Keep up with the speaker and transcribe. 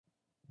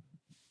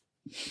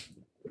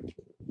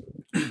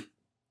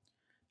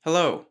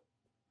Hello.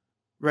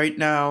 Right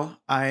now,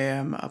 I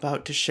am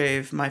about to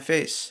shave my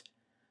face.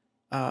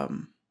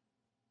 Um,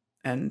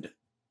 and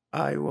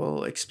I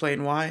will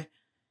explain why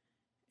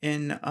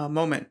in a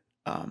moment.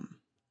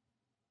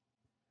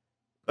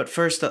 But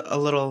first, a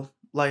little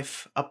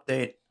life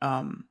update.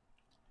 I'm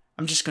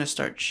just gonna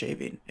start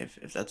shaving,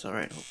 if that's all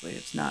right. Hopefully,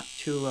 it's not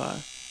too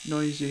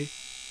noisy.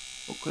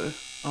 Okay.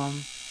 Oh,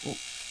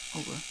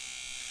 okay.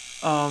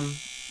 Um.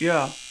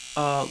 Yeah.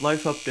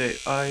 Life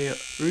update. I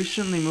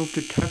recently moved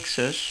to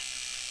Texas.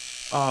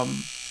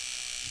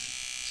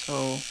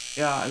 So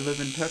yeah, I live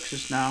in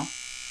Texas now.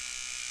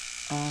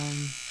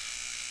 Um.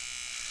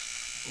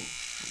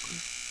 Okay.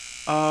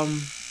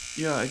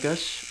 Yeah, I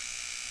guess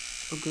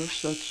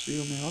that's the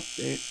only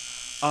update.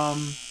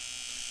 Um,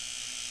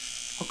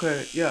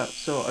 okay, yeah,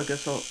 so I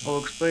guess I'll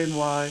explain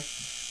why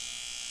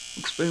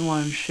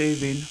I'm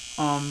shaving.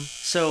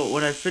 So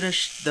when I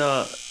finished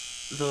the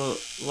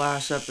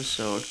last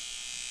episode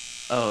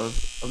of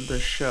the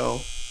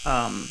show,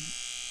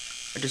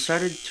 I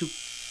decided to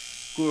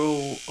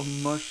grow a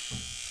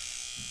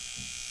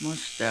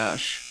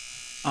mustache.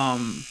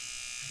 Um,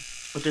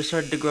 I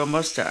decided to grow a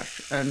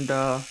mustache, and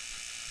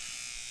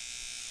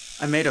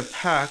I made a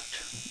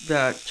pact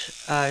that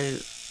I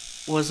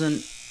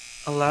wasn't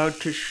allowed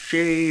to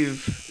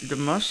shave the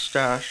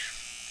mustache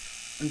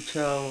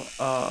until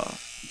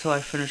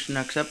I finish the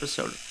next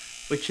episode,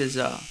 which is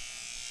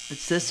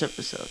it's this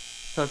episode.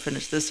 Until I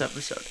finish this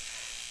episode,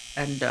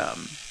 and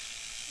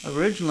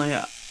originally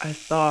I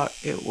thought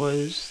it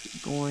was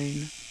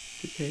going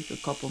to take a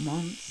couple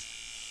months,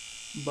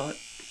 but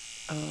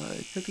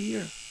it took a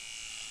year.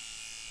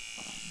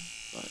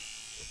 But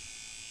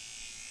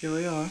here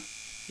we are.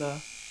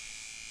 The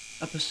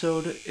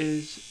episode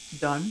is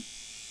done,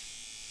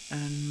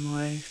 and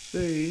my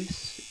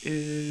face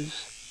is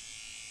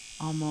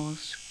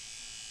almost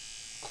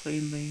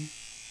cleanly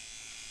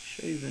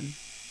shaven.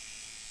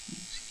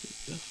 Let's get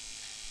the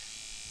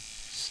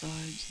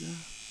sides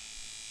there.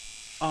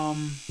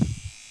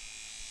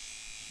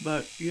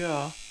 But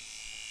yeah,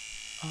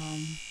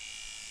 um,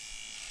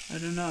 I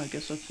don't know. I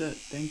guess that's it.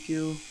 Thank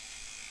you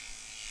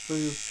for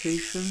your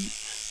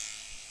patience.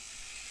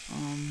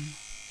 Um,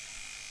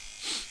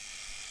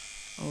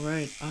 all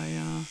right.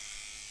 I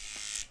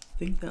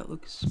think that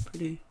looks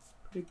pretty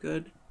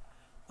good.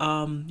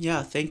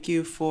 Yeah. Thank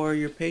you for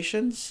your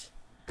patience,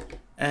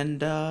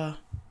 and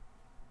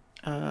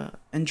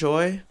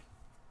enjoy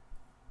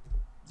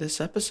this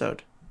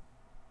episode.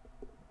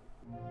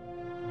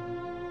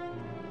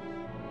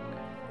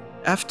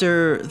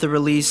 After the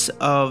release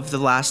of the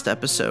last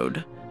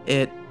episode,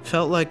 it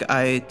felt like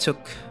I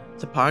took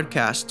the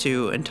podcast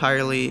to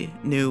entirely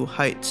new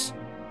heights.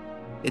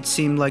 It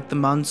seemed like the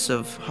months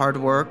of hard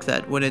work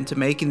that went into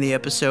making the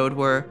episode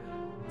were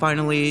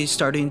finally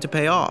starting to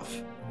pay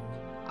off.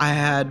 I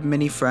had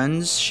many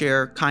friends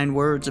share kind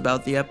words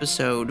about the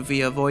episode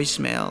via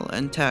voicemail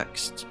and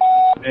text.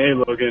 Hey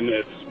Logan,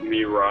 it's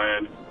me,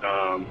 Ryan.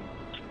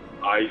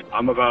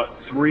 I'm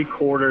about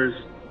 3/4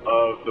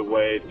 of the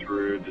way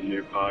through the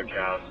new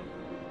podcast,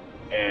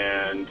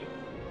 and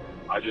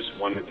I just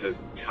wanted to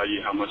tell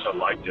you how much I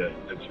liked it.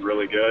 It's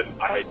really good.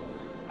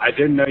 I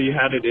didn't know you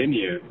had it in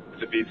you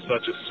to be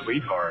such a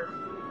sweetheart.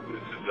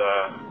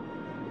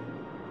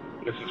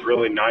 This is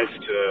really nice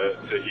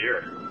to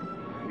hear,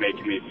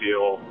 making me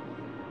feel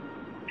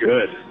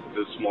good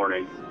this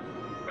morning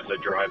as I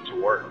drive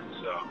to work.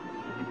 So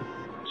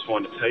just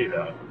wanted to tell you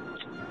that.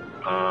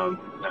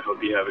 I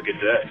hope you have a good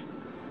day.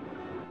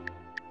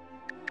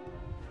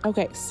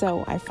 Okay,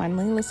 so I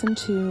finally listened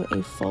to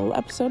a full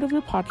episode of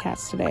your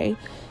podcast today,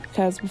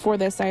 because before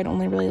this I had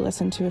only really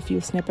listened to a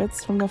few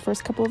snippets from the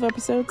first couple of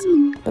episodes,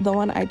 but the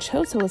one I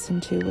chose to listen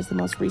to was the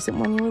most recent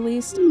one you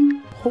released.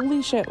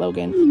 Holy shit,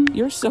 Logan,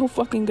 you're so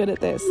fucking good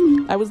at this.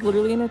 I was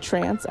literally in a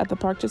trance at the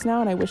park just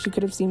now, and I wish you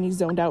could have seen me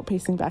zoned out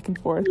pacing back and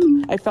forth.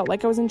 I felt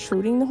like I was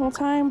intruding the whole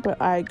time,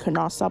 but I could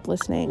not stop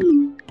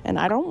listening. And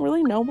I don't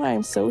really know why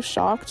I'm so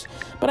shocked,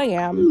 but I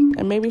am,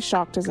 and maybe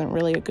shocked isn't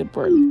really a good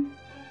word.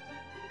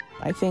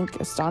 I think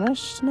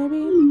astonished,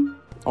 maybe?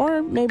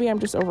 Or maybe I'm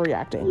just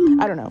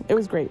overreacting. I don't know. It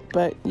was great,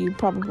 but you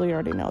probably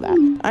already know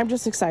that. I'm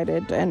just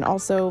excited and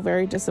also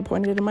very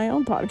disappointed in my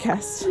own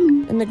podcast.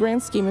 In the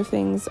grand scheme of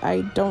things,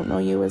 I don't know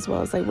you as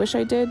well as I wish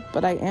I did,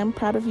 but I am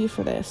proud of you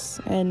for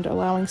this and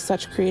allowing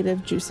such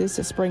creative juices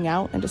to spring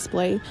out and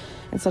display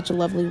in such a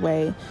lovely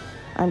way.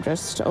 I'm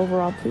just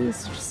overall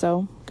pleased,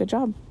 so good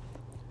job.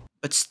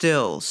 But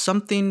still,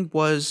 something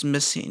was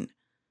missing.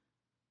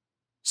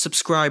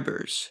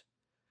 Subscribers.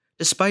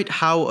 Despite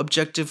how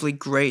objectively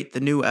great the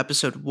new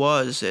episode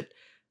was, it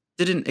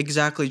didn't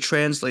exactly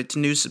translate to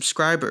new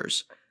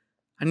subscribers.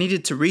 I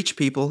needed to reach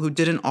people who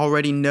didn't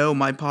already know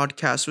my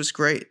podcast was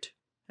great.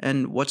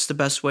 And what's the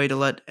best way to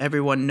let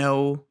everyone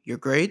know you're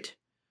great?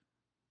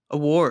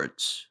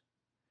 Awards.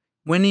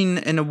 Winning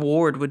an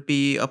award would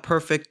be a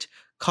perfect,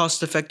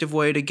 cost-effective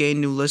way to gain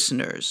new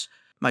listeners.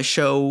 My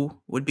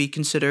show would be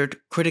considered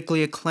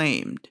critically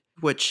acclaimed,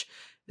 which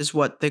is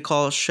what they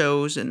call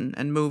shows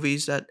and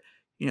movies that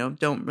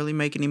don't really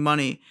make any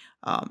money.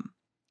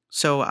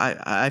 So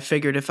I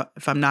figured if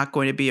I'm not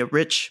going to be a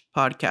rich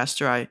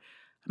podcaster, I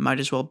might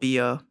as well be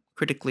a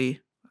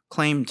critically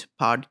acclaimed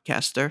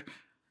podcaster.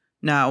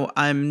 Now,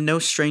 I'm no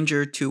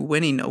stranger to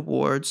winning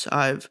awards.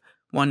 I've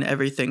won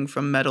everything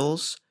from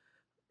medals,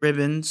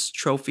 ribbons,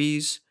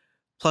 trophies,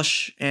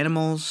 plush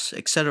animals,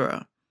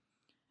 etc.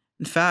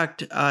 In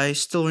fact, I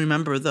still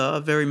remember the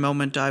very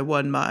moment I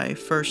won my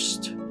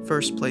first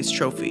place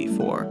trophy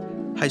for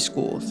high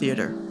school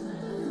theater.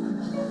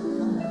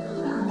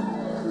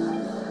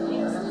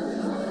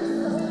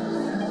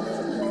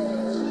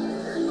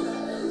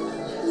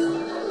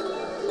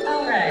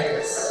 All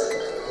right.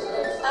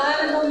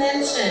 Honorable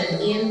mention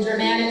in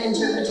dramatic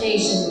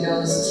interpretation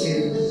goes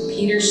to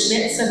Peter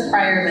Schmitz of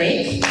Prior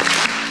Lake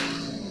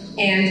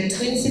and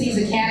Twin Cities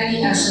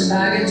Academy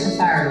Ashimbaga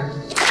Tafaru.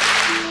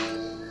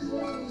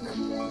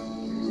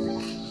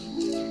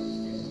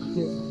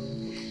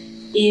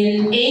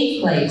 In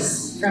 8th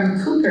place,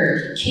 from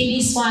Cooper,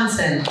 Katie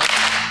Swanson.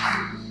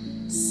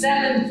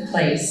 7th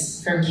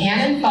place, from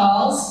Cannon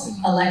Falls,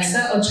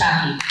 Alexa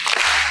Ochaki.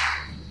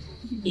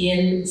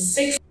 In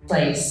 6th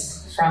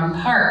place, from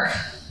Park,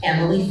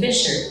 Emily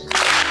Fisher.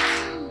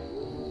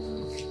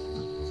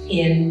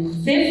 In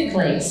 5th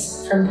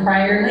place, from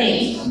Prior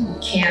Lake,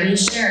 Cammie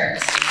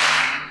Sherricks.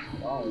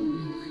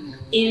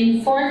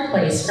 In 4th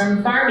place,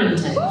 from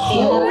Farmington,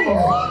 Kayla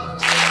Corley.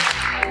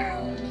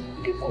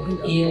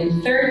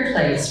 In 3rd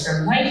place,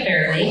 from White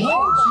Bear Lake,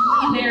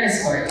 Julie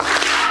Beresford.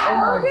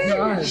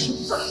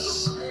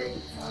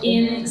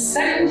 In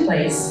 2nd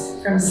place,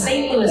 from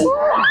St. Louis,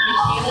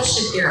 Michaela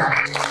Shapiro.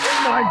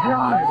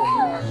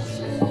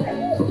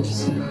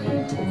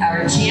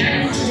 Our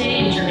champion today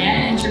in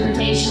dramatic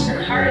interpretation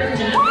from Harding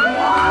Johnson.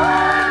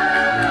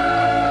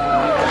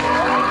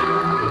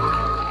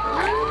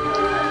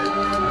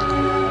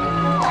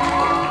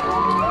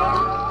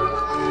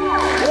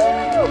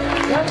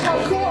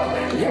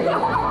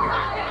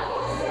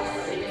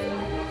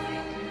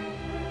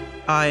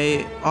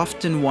 I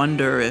often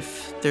wonder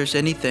if there's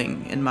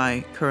anything in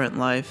my current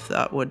life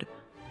that would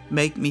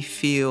make me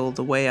feel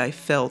the way I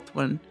felt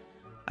when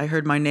I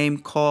heard my name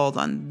called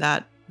on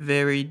that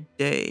very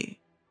day.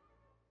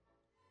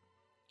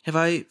 Have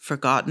I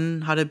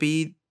forgotten how to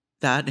be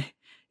that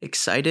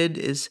excited?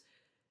 Is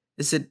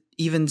it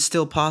even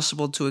still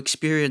possible to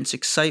experience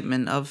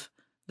excitement of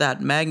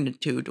that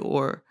magnitude,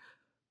 or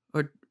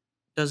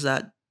does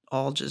that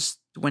all just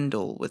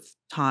dwindle with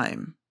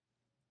time?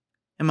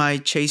 Am I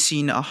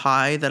chasing a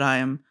high that I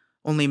am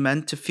only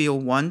meant to feel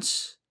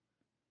once?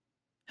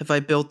 Have I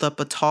built up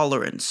a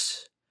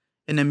tolerance,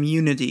 an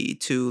immunity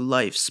to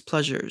life's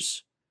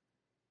pleasures?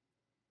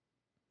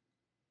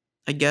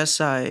 I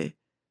guess I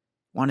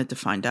wanted to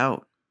find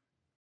out.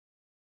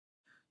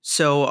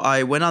 So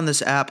I went on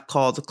this app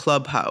called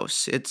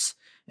Clubhouse. It's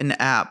an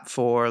app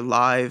for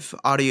live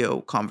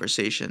audio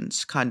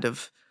conversations, kind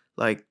of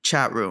like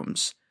chat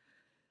rooms.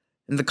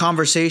 And the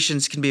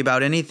conversations can be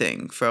about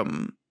anything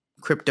from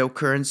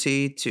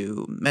cryptocurrency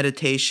to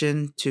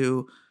meditation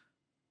to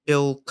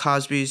Bill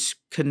Cosby's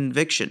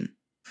conviction.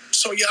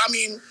 So, yeah, I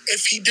mean,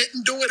 if he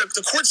didn't do it, if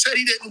the court said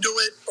he didn't do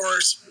it, or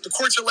the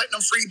courts are letting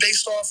him free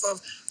based off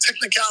of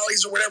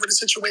technicalities or whatever the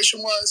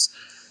situation was,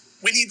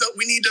 we need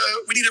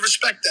to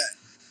respect that,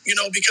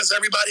 because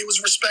everybody was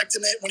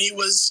respecting it when he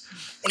was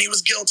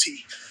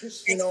guilty,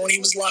 when he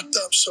was locked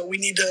up. So we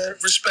need to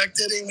respect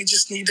it, and we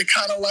just need to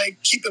kind of like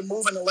keep it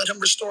moving and let him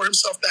restore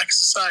himself back to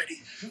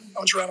society.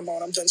 I'm Geronimo,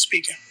 and I'm done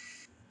speaking.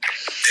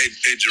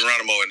 Hey,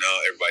 Geronimo and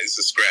everybody, this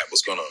is Scrap.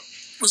 What's going on?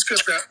 What's good,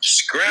 Scrap?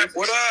 Scrap,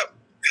 what up?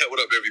 What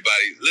up,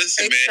 everybody?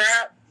 Listen, Hey, man,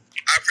 Scrap.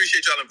 I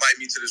appreciate y'all inviting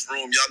me to this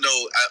room. Y'all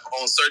know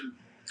on certain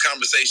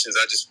conversations,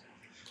 I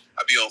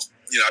be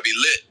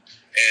lit.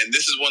 And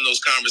this is one of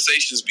those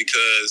conversations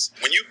because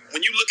when you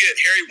look at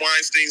Harry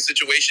Weinstein's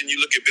situation,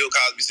 you look at Bill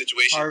Cosby's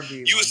situation,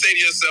 you would say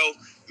to yourself,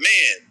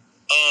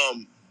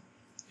 man,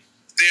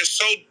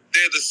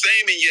 they're the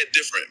same and yet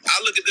different.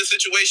 I look at this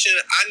situation,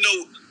 I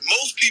know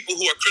most people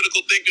who are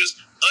critical thinkers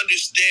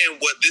understand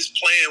what this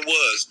plan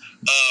was.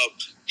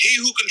 He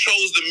who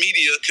controls the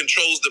media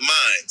controls the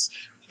minds.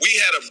 We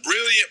had a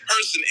brilliant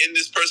person in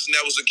this person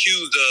that was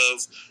accused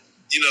of,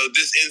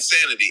 this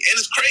insanity. And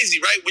it's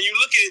crazy, right? When you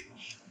look at,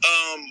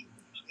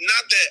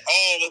 not that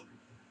all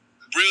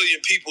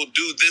brilliant people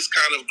do this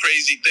kind of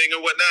crazy thing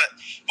or whatnot,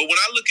 but when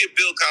I look at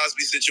Bill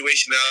Cosby's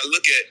situation, and I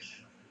look at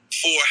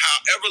for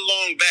however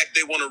long back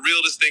they want to reel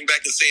this thing back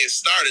and say it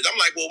started, I'm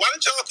like, well, why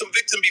didn't y'all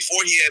convict him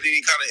before he had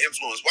any kind of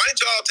influence? Why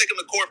didn't y'all take him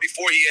to court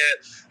before he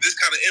had this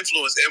kind of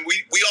influence? And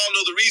we all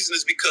know the reason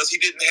is because he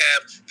didn't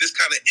have this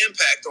kind of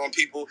impact on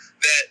people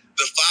that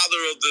the father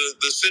of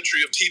the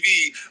century of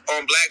TV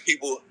on black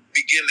people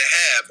begin to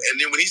have. And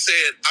then when he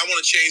said, I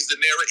want to change the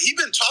narrative, he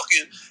been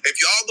talking, if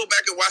y'all go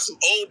back and watch some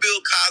old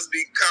Bill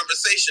Cosby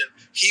conversation,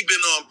 he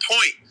been on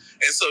point.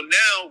 And so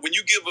now, when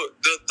you give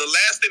the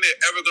last thing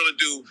they're ever going to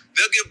do,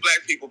 they'll give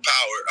black people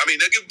power. I mean,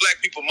 they'll give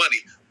black people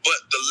money. But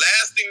the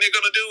last thing they're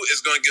going to do is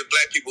going to give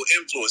black people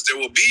influence.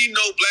 There will be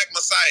no black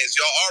messiahs.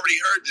 Y'all already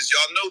heard this.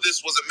 Y'all know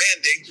this was a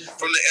mandate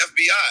from the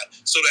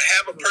FBI. So to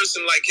have a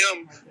person like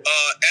him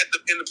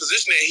in the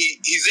position that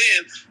he's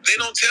in, they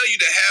don't tell you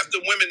that half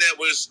the women that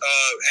was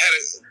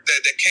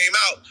that came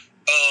out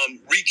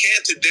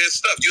recanted their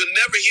stuff. You'll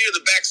never hear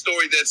the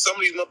backstory that some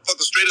of these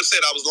motherfuckers straight up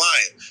said I was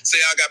lying. Say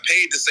I got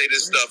paid to say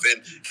this stuff, and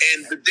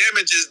the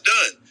damage is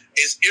done.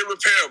 It's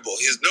irreparable.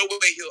 There's no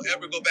way he'll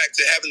ever go back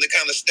to having the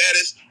kind of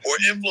status or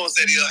influence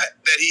that he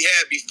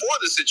had before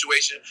the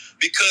situation,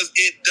 because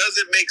it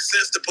doesn't make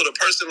sense to put a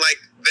person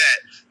like that,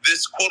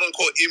 this quote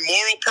unquote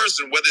immoral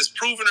person, whether it's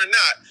proven or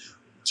not,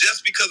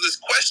 just because it's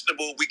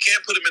questionable, we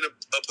can't put him in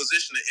a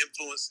position to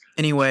influence.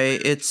 Anyway,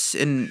 it's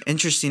an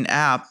interesting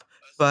app,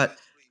 but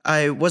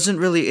I wasn't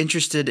really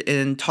interested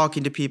in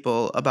talking to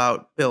people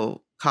about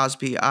Bill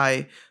Cosby.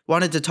 I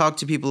wanted to talk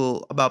to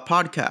people about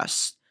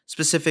podcasts,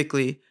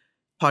 specifically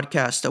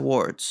podcast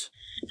awards.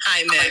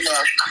 Hi, Nick.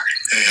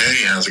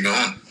 Hey, how's it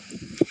going?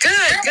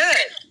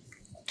 Good.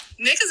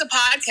 Nick is a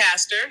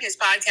podcaster. His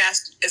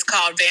podcast is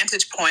called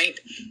Vantage Point,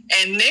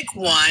 and Nick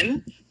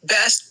won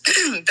Best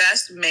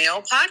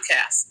Male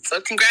Podcast.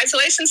 So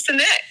congratulations to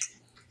Nick.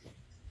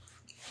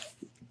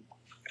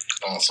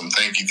 Awesome.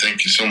 Thank you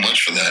so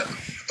much for that.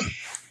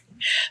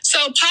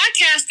 So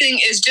podcasting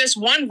is just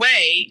one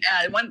way,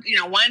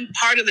 one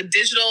part of the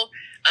digital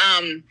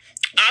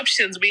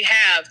options we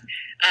have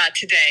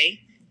today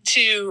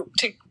to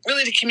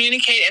really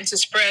communicate and to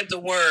spread the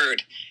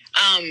word.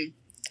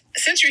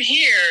 Since you're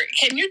here,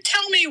 can you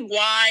tell me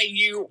why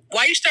you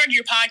started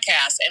your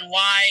podcast and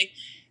why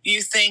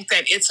you think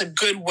that it's a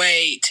good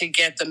way to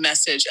get the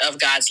message of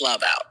God's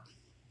love out?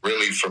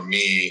 Really, for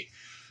me,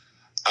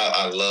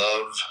 I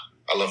love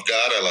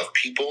God. I love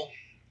people.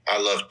 I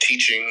love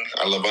teaching.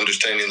 I love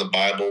understanding the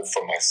Bible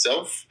for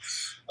myself,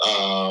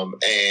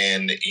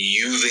 and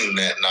using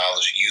that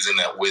knowledge, using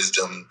that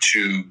wisdom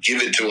to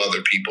give it to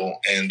other people.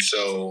 And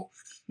so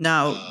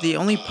now, the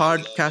only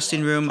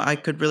podcasting room I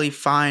could really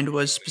find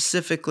was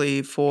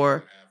specifically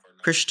for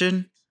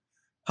Christian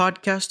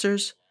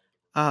podcasters.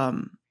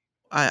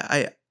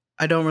 I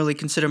don't really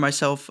consider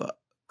myself a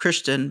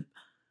Christian,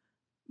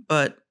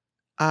 but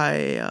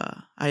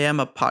I am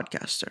a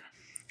podcaster.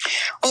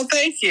 Well,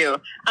 thank you.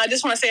 I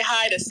just want to say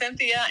hi to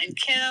Cynthia and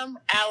Kim,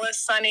 Alice,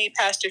 Sunny,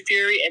 Pastor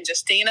Fury, and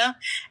Justina,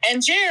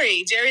 and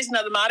Jerry. Jerry's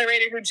another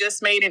moderator who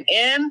just made an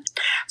in.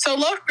 So,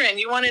 Lofgren,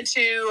 you wanted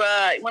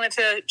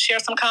to share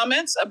some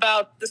comments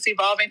about this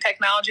evolving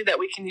technology that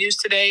we can use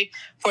today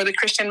for the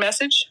Christian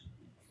message?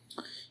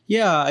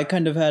 Yeah, I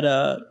kind of had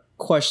a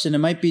question. It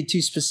might be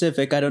too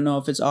specific. I don't know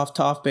if it's off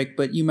topic,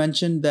 but you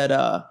mentioned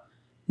that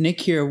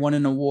Nick here won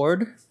an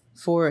award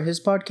for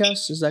his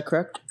podcast. Is that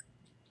correct?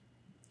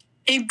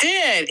 He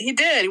did.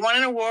 He won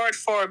an award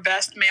for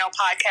Best Male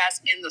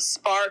Podcast in the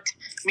Spark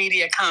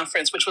Media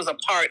Conference, which was a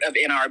part of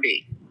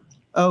NRB.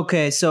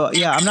 Okay, so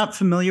yeah, I'm not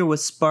familiar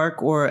with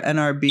Spark or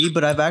NRB,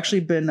 but I've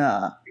actually been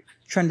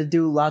trying to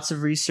do lots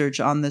of research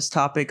on this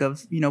topic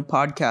of,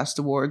 podcast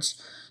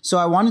awards. So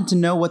I wanted to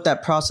know what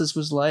that process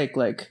was like.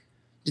 Like,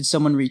 did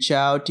someone reach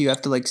out? Do you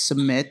have to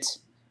submit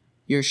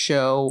your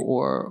show,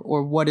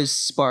 or what is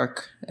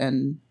Spark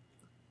and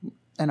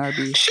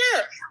NRB?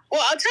 Sure.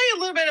 Well, I'll tell you a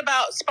little bit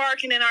about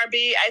Spark and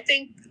NRB. I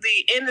think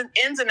the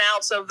ins and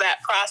outs of that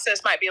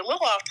process might be a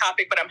little off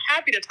topic, but I'm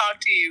happy to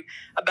talk to you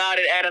about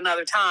it at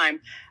another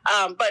time.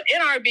 But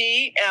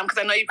NRB, because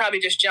I know you probably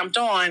just jumped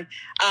on,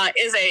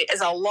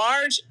 is a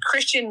large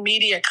Christian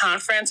media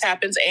conference,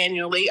 happens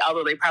annually,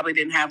 although they probably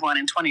didn't have one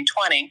in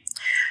 2020.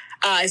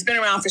 It's been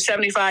around for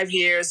 75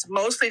 years,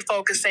 mostly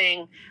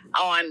focusing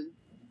on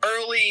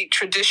early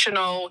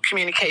traditional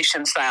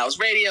communication styles,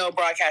 radio,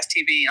 broadcast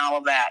TV, and all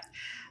of that.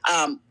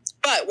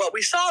 But what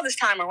we saw this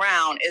time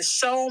around is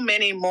so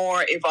many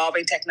more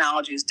evolving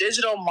technologies,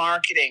 digital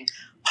marketing,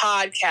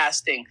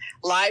 podcasting,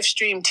 live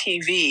stream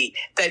TV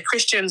that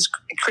Christian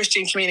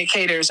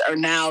communicators are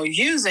now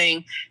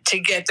using to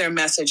get their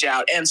message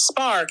out. And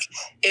Spark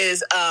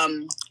is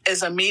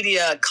a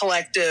media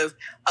collective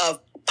of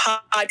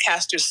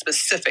podcasters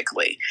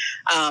specifically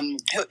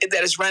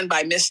that is run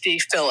by Misty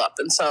Phillip.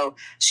 And so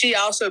she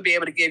also will be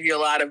able to give you a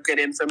lot of good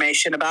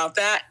information about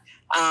that.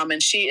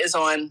 And she is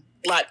on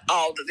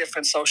all the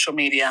different social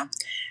media.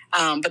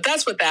 But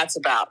that's what that's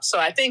about. So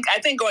I think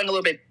going a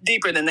little bit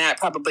deeper than that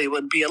probably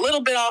would be a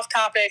little bit off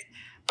topic.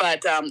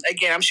 But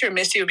again, I'm sure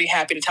Misty would be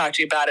happy to talk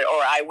to you about it,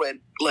 or I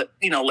would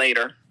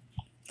later.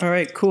 All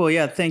right, cool.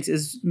 Yeah, thanks.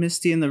 Is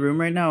Misty in the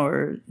room right now,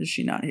 or is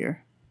she not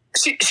here?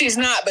 She's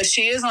not, but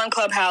she is on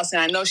Clubhouse,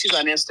 and I know she's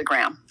on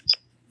Instagram.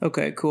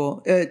 Okay,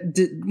 cool.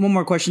 One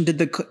more question. Did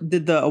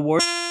the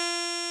award?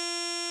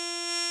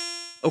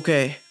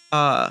 Okay.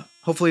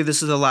 Hopefully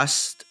this is the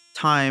last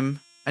time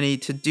I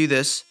need to do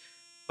this,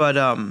 but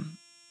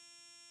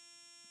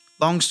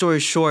long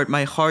story short,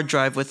 my hard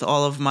drive with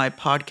all of my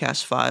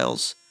podcast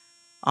files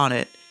on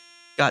it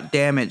got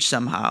damaged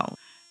somehow,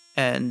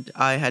 and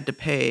I had to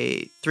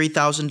pay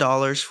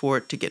 $3,000 for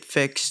it to get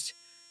fixed.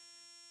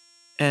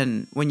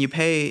 And when you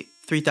pay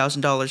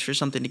 $3,000 for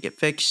something to get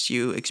fixed,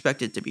 you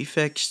expect it to be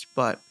fixed,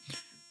 but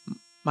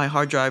my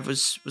hard drive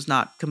was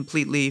not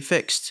completely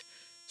fixed.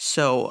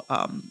 So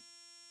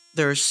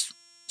there's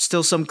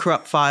still some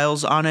corrupt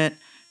files on it,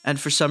 and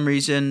for some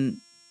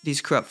reason, these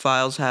corrupt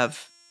files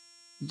have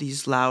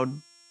these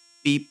loud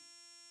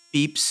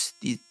beeps,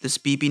 this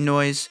beeping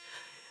noise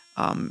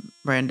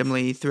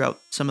randomly throughout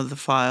some of the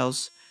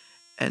files,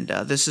 and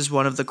this is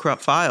one of the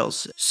corrupt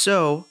files.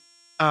 So,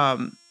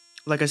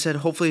 like I said,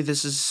 hopefully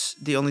this is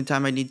the only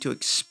time I need to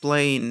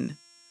explain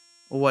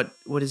what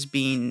is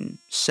being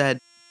said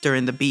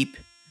during the beep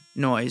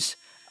noise.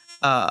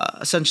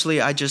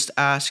 Essentially, I just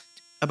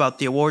asked about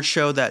the award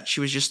show that she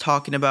was just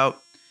talking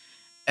about,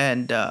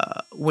 and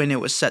when it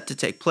was set to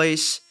take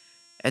place,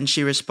 and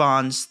she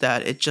responds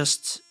that it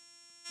just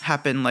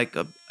happened like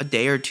a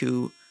day or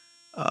two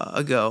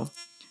ago.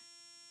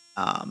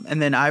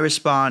 And then I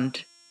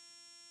respond,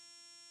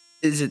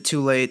 is it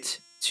too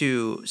late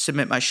to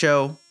submit my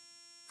show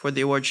for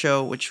the award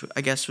show? Which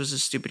I guess was a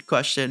stupid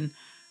question,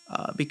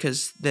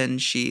 because then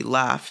she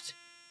laughed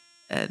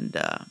and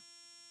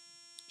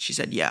she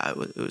said, yeah,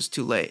 it was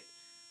too late.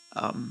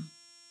 And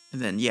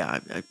then, yeah,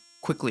 I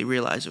quickly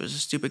realized it was a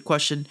stupid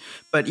question.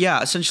 But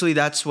yeah, essentially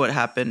that's what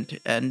happened.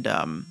 And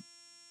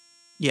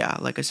yeah,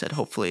 like I said,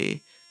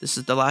 hopefully this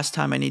is the last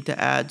time I need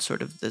to add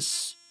sort of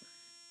this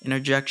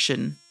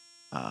interjection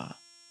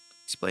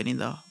explaining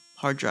the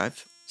hard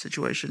drive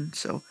situation.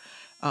 So,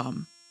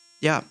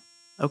 yeah,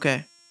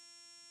 okay.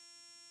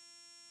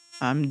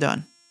 I'm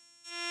done.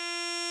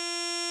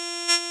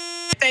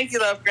 Thank you,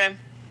 Lovegren.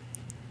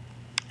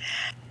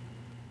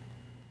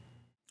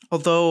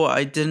 Although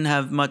I didn't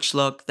have much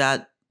luck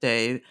that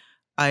day,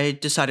 I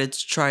decided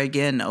to try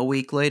again a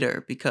week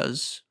later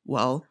because,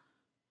 well,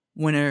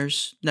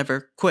 winners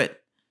never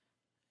quit.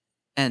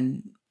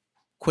 And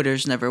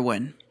quitters never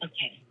win.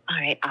 Okay. All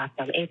right.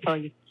 Awesome.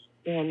 April,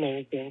 you're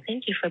amazing.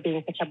 Thank you for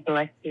being such a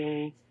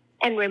blessing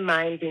and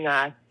reminding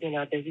us,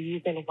 the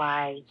reason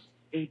why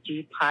we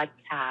do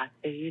podcasts,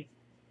 the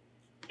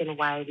reason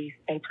why we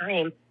spend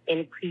time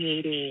in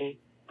creating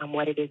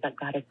what it is that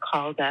God has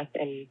called us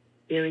and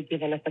really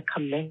given us a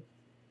commission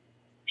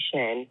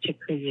to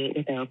create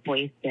with our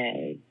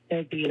voices.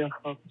 So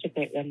beautiful. Such a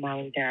great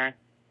reminder,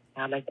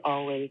 as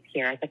always,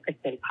 here as a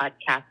Christian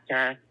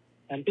podcaster.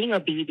 Being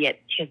obedient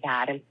to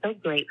that. I'm so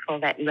grateful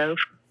that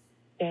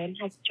Lovegren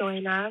has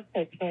joined us.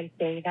 If I'm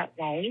saying that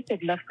right,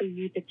 I'd love for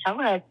you to tell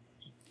us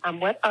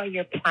what are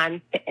your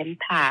plans to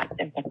impact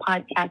as a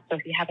podcast. So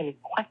if you have any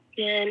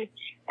questions,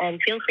 and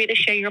feel free to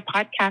share your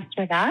podcast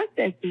with us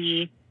as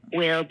we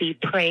will be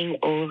praying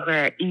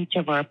over each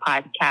of our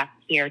podcasts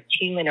here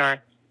too in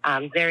our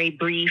very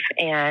brief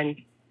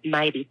and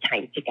mighty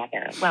time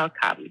together.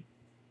 Welcome.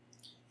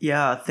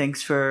 Yeah,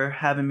 thanks for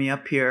having me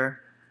up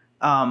here.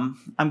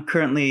 I'm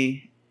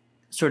currently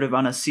sort of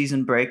on a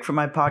season break for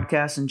my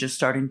podcast and just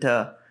starting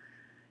to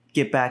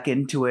get back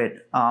into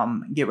it,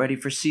 get ready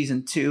for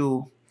season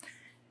 2.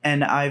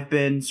 And I've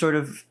been sort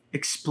of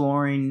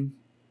exploring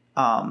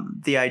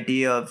the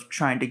idea of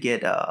trying to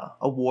get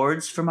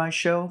awards for my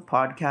show,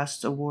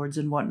 podcast awards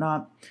and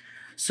whatnot.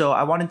 So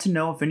I wanted to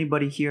know if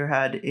anybody here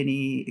had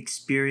any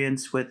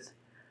experience with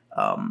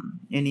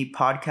any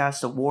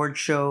podcast award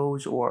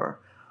shows or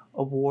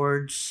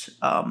awards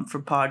for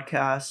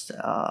podcasts.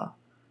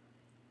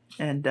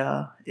 And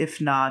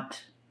if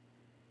not,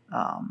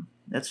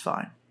 that's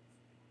fine.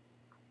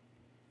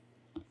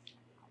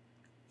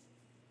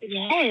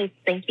 Yes,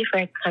 thank you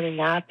for coming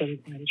up and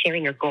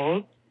sharing your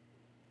goals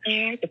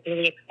there. It's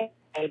really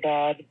excited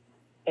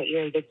that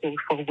you're looking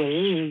for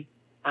ways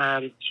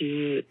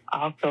to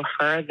also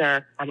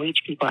further reach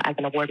people as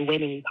an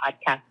award-winning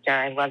podcaster.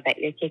 I love that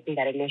you're taking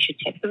that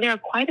initiative. So there are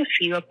quite a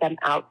few of them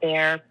out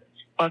there.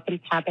 Welcome,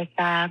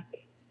 Tabitha.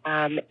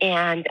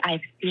 And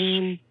I've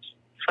seen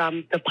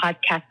from the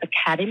Podcast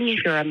Academy,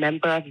 if you're a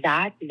member of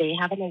that, they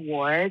have an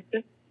award.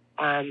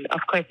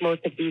 Of course,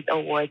 most of these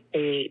awards,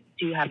 they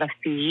do have a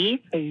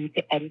fee for you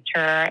to enter.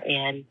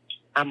 And,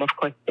 of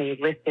course, they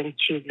listen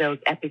to those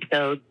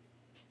episodes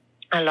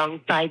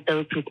alongside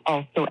those who've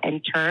also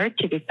entered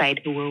to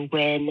decide who will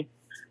win.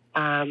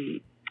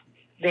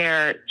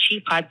 Their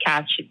She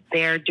podcast,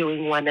 they're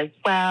doing one as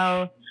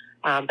well.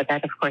 But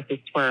that, of course, is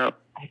for,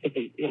 I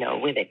think,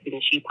 with it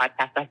being She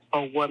podcast, that's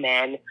for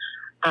women.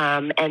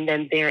 And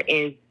then there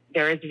is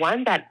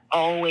one that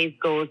always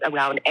goes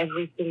around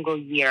every single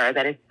year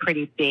that is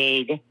pretty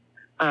big.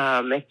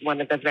 It's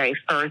one of the very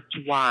first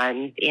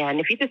ones. And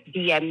if you just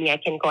DM me, I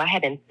can go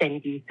ahead and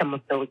send you some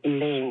of those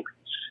links.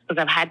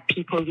 Because I've had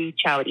people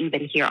reach out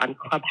even here on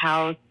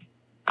Clubhouse.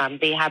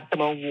 They have some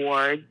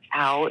awards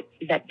out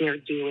that they're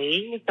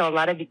doing. So a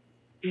lot of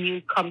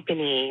new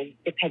companies,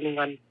 depending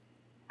on,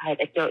 I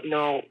don't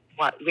know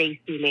what race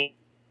you may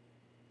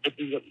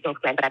be, those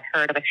guys, but I've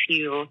heard of a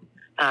few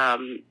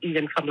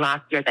even from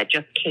last year that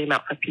just came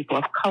out for people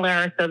of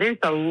color. So there's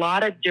a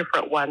lot of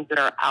different ones that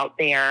are out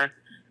there.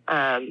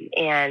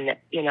 And,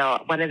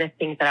 one of the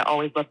things that I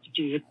always love to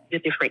do is the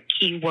different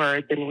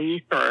keywords and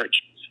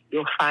research.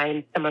 You'll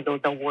find some of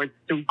those awards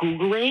through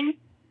Googling.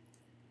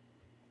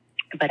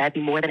 but I'd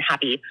be more than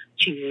happy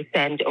to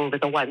send over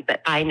the ones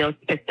that I know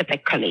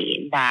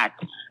specifically that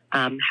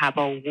have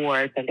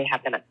awards, and they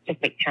have them at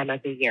specific time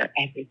of the year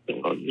every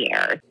single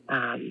year.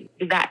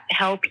 Did that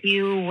help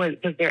you? Was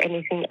there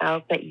anything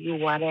else that you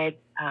wanted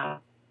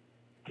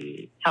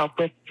help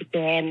with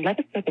today? And let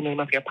us know the name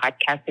of your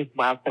podcast as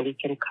well, so we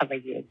can cover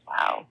you as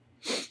well.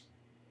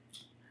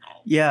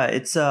 Yeah,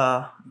 it's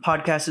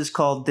podcast is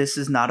called This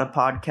Is Not a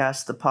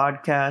Podcast, the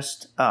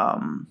podcast.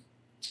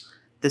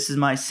 This is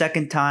my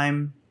second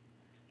time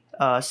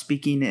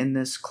speaking in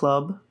this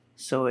club,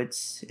 so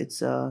it's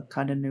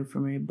kind of new for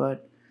me,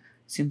 but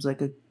seems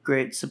like a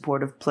great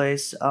supportive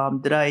place.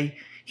 Did I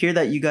hear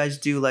that you guys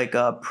do like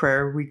a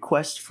prayer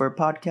request for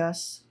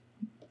podcasts?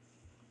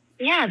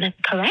 Yeah, that's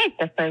correct.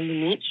 That's why we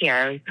meet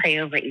here. We pray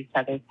over each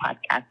other's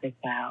podcasts as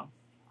well.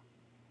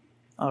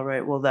 All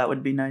right. Well, that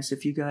would be nice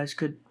if you guys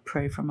could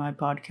pray for my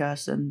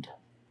podcast and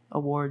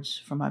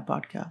awards for my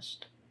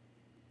podcast.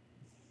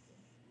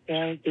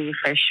 Will do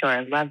for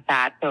sure. Love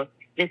that. So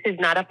this is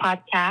not a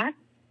podcast.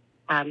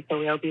 So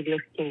we'll be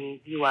lifting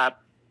you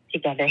up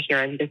together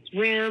here in this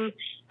room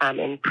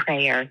in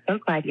prayer. So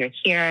glad you're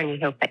here, and we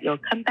hope that you'll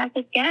come back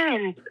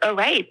again. All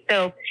right.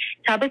 So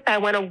Tabitha, I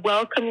want to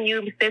welcome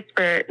you, sis.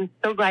 I'm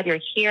so glad you're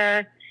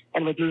here,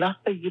 and would love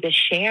for you to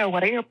share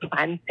what are your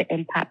plans to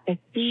impact this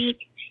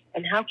week,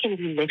 and how can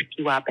we lift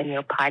you up in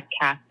your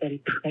podcast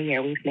and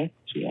prayer? We've missed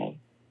you.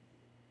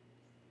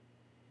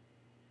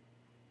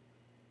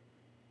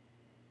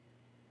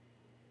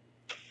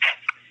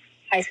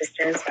 Hi,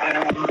 sisters.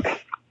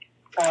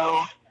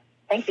 So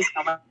thank you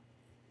so much.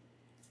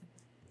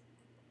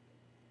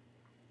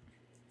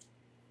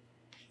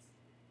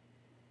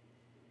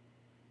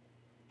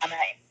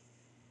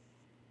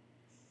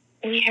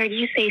 We heard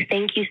you say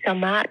thank you so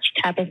much,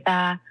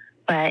 Tabitha,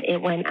 but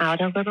it went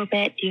out a little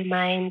bit. Do you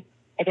mind?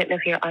 I don't know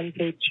if you're on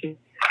Bluetooth.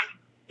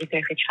 Is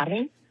there for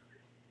chatting?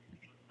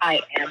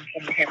 I am.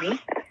 Can you hear me?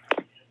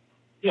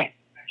 Yes,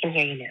 I can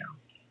hear you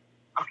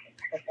now. Okay,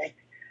 perfect.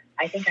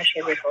 I think I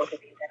shared with both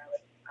of you that I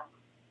was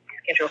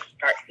scheduled to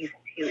start season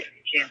 2 in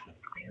June.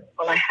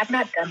 Well, I have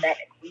not done that,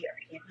 and we are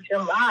in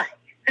July.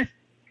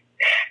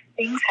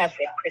 Things have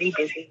been pretty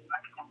busy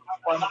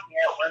for me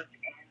here at work,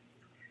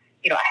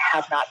 and I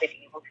have not been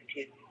able to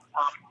do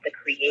the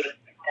creating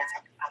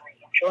that I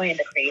enjoy and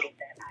the creating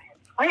that I have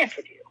planned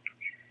to do.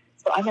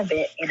 So I'm in a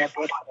bit of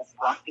a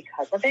slump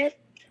because of it.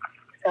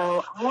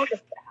 So I'll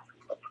just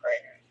ask for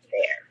prayer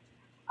there,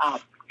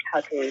 how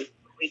to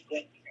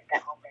regain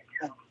that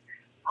momentum,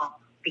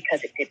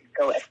 because it didn't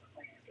go as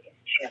planned in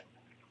June.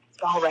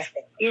 So I'll rest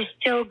in. You're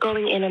still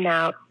going in and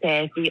out,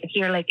 sis. You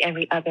hear like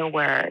every other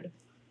word.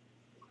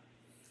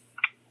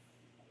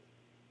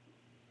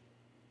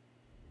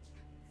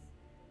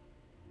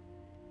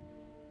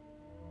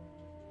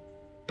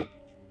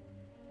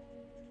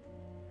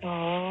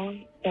 Oh,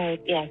 so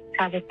yes,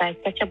 Tabitha,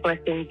 it's such a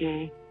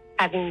blessing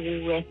having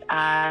you with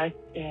us,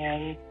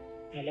 and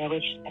I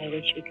wish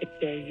we could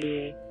hear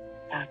you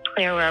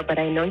clearer. But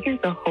I know you're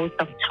the host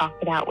of Talk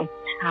It Out with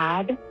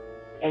Tab,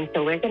 and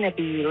so we're going to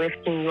be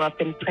lifting you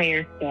up in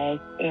prayer, sis,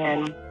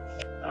 and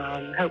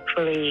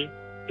hopefully,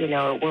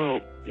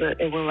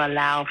 it will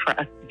allow for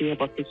us to be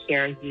able to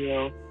hear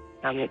you.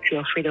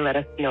 Feel free to let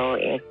us know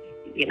if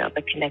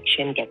the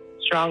connection gets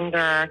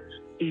stronger.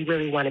 We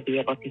really want to be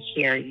able to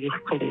hear you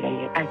fully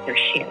as you're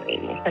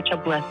sharing. You're such a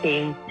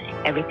blessing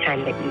every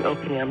time that you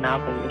open your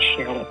mouth and you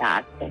share with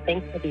us. So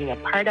thanks for being a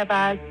part of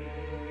us.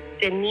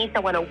 Denise, I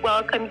want to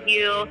welcome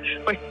you.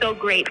 We're so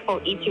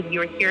grateful each of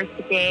you are here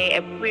today.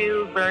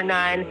 Ebru,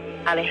 Vernon,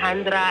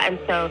 Alejandra. And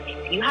so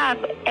if you have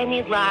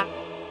any last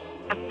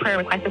prayer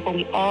requests before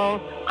we all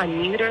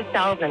unmute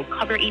ourselves and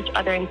cover each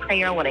other in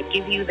prayer, I want to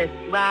give you this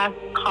last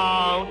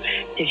call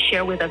to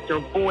share with us your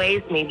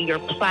voice, maybe your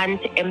plan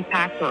to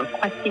impact or a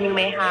question you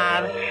may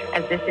have,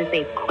 as this is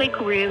a quick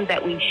room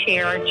that we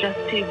share just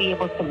to be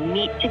able to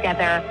meet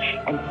together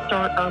and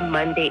start our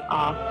Monday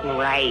off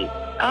right.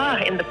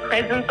 In the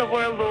presence of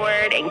our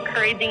Lord,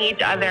 encouraging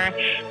each other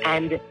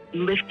and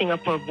lifting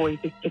up our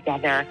voices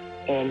together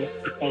in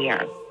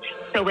prayer.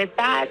 So with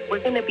that, we're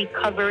going to be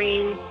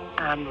covering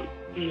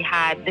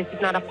This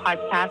Is Not a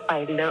Podcast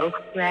by Low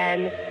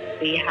Friend.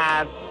 We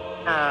have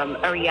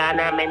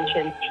Ariana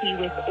mentioned Tea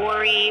with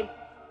Ori,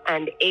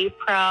 and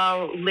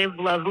April, Live,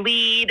 Love,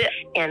 Lead.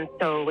 And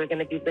so we're going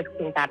to be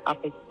lifting that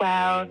up as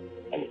well.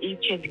 And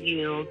each of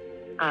you,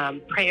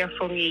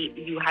 prayerfully,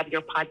 you have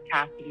your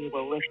podcast and we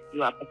will lift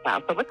you up as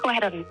well. So let's go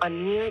ahead and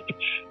unmute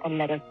and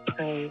let us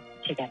pray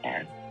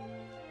together.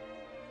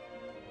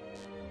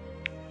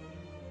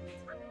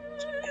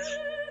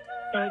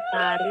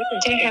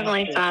 Dear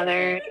Heavenly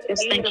Father,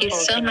 just thank you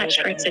so much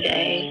for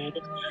today.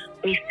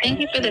 We thank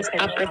you for this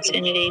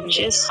opportunity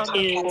just to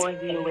be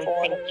heard,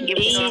 Lord,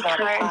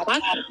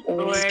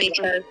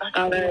 because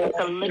Father,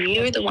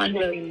 you're the one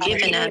who has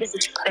given us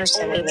this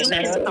message.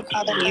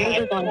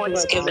 You're the one who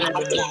has given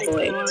us this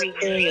voice.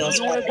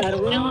 God,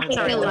 we don't take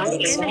it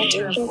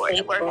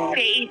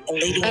lightly.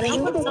 God,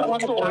 you are the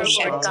one who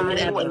worship God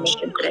and what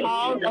mission today.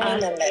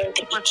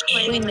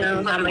 We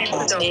know how much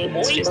it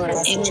takes for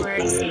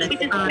energy and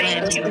the time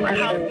thank you for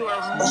how you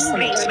are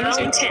moving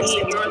mountains and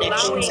you're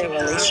allowing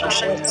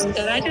relationships. God,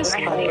 I just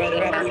pray,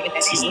 brother,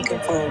 as he's looking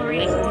for a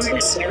real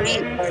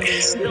sweet,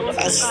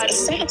 a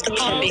set of the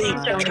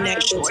complete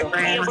connections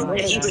around where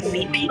he would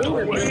meet people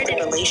and build the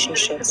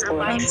relationships for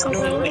knowing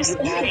what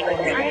you have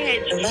for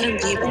him. And let him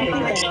be able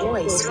to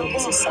rejoice in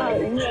his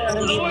assignment. Let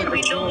him be able to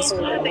rejoice in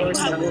the words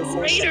that will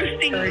greater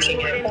things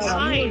in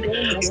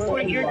mind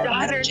for your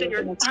daughters and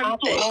your sons.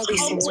 All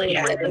these things we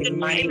have to be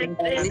mindful.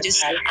 We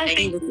just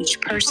be with each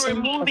person.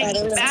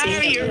 Removing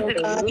barriers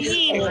and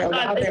needs,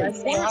 God, that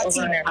is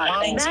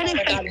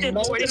manifested,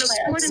 Lord, in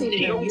accordance to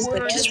your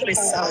word, just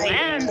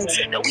land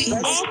that we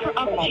offer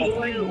up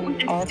to you. We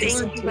just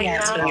thank you right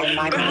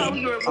now for how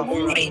you're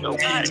moving, oh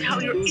God, and how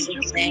you're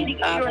intervening,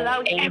 you're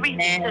allowing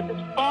everything to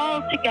just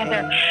fall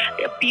together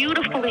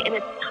beautifully in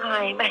its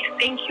time. I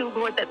thank you,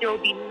 Lord, that there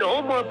will be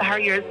no more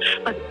barriers,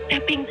 but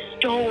stepping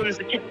stones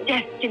to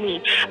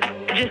destiny.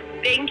 I just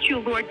thank you,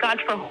 Lord God,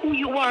 for who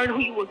you are and who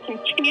you will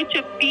continue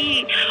to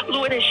be,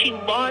 Lord, as she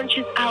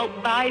launches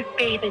out by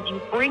faith, as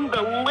you bring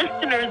the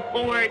listeners,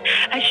 Lord,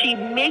 as she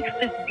makes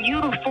this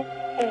beautiful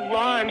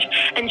launch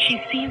and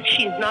she sees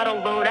she's not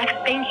alone. I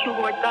thank you,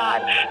 Lord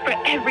God, for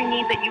every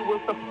need that you will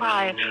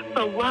supply,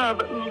 for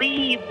love,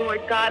 lead,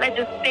 Lord God. I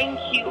just thank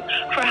you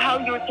for how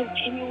you're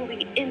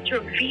continually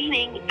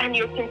intervening and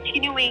you're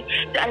continuing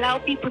to allow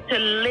people to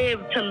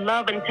live, to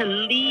love, and to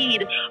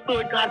lead,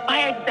 Lord God,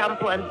 by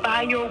example and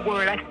by your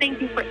word. I thank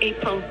you for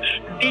April's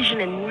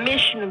vision and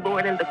mission,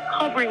 Lord, and the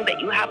covering that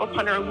you have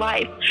upon her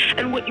life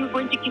and what you're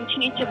going to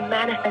continue to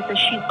manifest as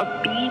she's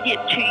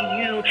obedient to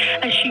you,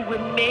 as she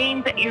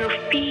remains at your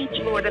feet,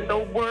 Lord, and the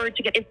word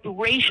to get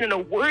inspiration and a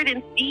word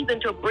in season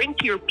to bring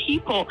to your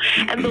people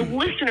and the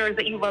listeners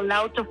that you've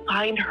allowed to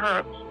find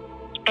her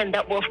and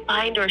that will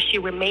find her. She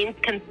remains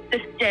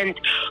consistent.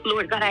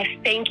 Lord God, I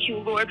thank you,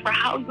 Lord, for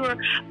how you're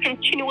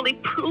continually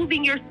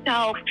proving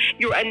yourself,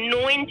 your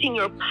anointing,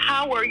 your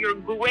power, your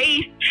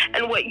grace,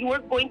 and what you are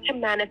going to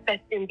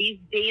manifest in these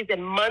days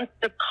and months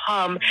to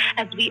come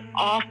as we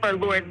offer,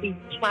 Lord, these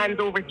plans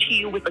over to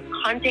you with the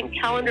content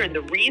calendar and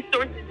the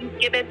resources you've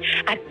given.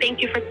 I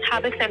thank you for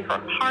Tabitha and her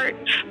heart,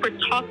 for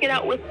talking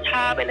out with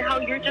Tab, and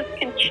how you're just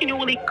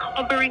continually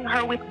covering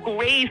her with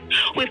grace,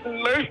 with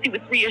mercy,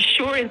 with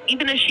reassurance,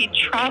 even as she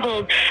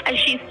travels, as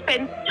she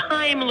spends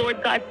time,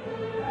 Lord God,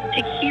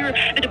 to hear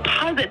the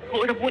deposits,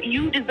 Lord, of what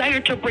you desire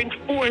to bring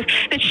forth,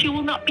 that she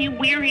will not be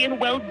weary in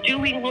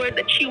well-doing, Lord,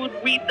 that she would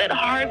reap that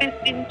harvest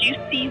in due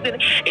season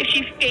if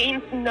she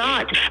faints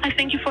not. I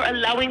thank you for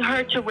allowing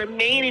her to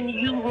remain in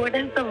you, Lord,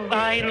 as the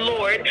vine,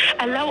 Lord.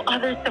 Allow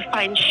others to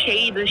find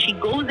shade as she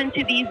goes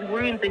into these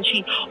rooms and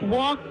she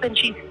walks and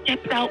she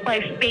steps out by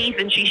faith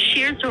and she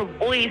shares her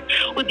voice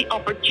with the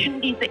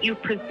opportunities that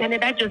you've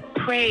presented. I just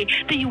pray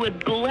that you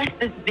would bless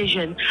this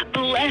vision.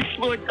 Bless,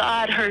 Lord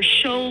God, her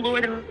show,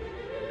 Lord, and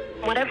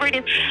whatever it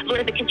is,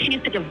 Lord, that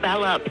continues to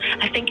develop.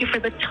 I thank you for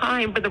the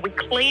time, for the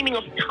reclaiming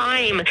of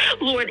time,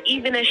 Lord,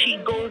 even as she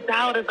goes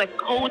out as a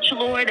coach,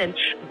 Lord, and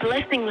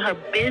blessing her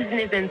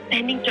business and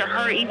sending to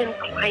her even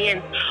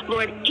clients,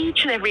 Lord,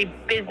 each and every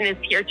business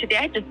here today.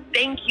 I just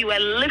thank you. I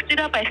lift it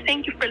up. I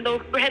thank you for Low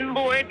Friend,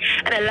 Lord,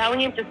 and allowing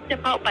him to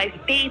step out by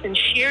faith and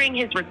sharing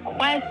his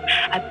request.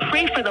 I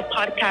pray for the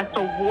podcast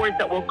awards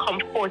that will come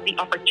forth, the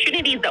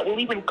opportunities that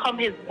will even come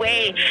his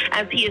way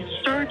as he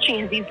is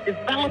searching, as he's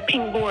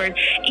developing, Lord,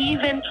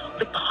 even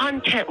the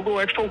content,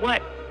 Lord, for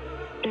what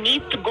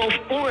needs to go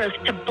forth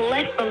to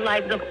bless the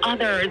lives of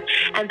others,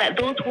 and that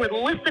those who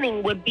are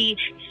listening would be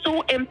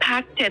so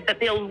impacted that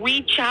they'll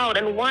reach out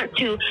and want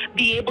to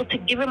be able to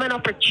give him an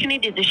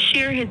opportunity to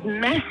share his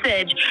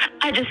message.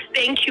 I just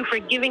thank you for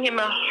giving him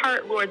a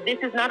heart, Lord. This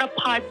is not a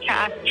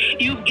podcast.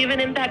 You've given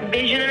him that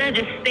vision, and I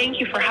just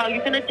thank you for how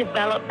you're going to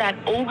develop that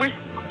over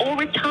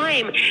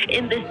time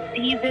in this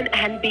season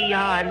and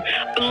beyond.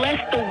 Bless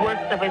the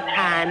works of his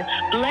hand.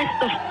 Bless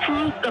the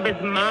fruits of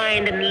his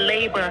mind and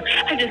labor.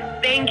 I just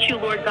thank you,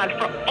 Lord God,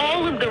 for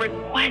all of the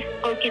requests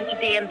spoken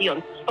today and the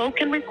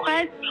unspoken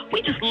requests.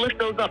 We just lift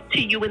those up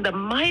to you in the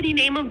mighty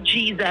name of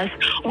Jesus.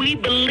 We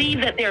believe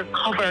that they're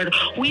covered.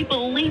 We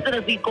believe that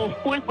as we go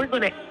forth, we're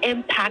going to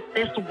impact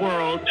this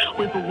world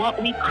with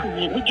what we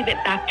create. We give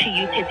it back to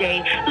you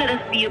today. Let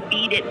us be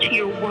obedient to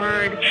your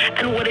word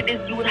and what it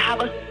is you would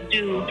have us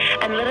do,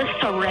 and let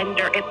us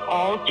surrender it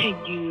all to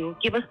you.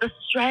 Give us the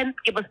strength,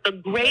 give us the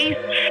grace,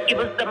 give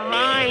us the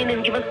mind,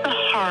 and give us the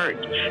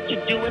heart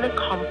to do and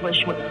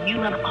accomplish what you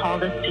have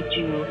called us to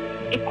do.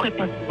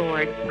 Equip us,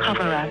 Lord,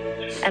 cover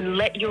us, and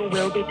let your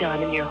will be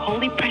done. In your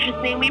holy, precious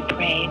name we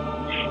pray.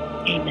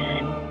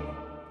 Amen.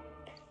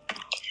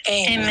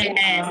 Amen.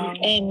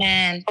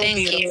 Amen.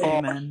 Thank you.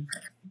 Amen.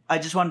 I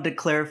just wanted to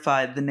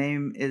clarify the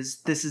name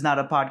is This Is Not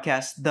a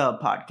Podcast, the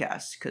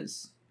podcast,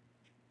 because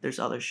there's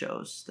other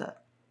shows that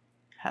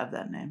have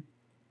that name.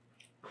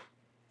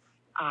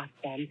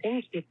 Awesome.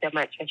 Thank you so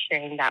much for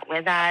sharing that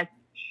with us.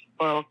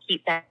 We'll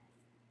keep that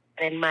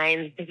in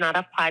mind. This is not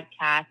a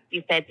podcast.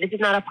 You said this is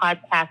not a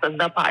podcast, but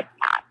the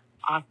podcast.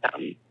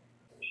 Awesome.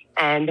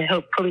 And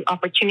hopefully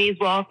opportunities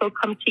will also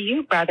come to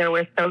you, brother.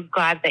 We're so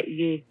glad that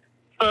you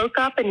spoke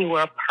up and you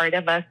were a part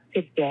of us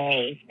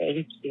today.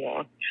 Thank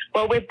you.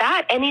 Well, with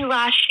that, any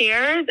last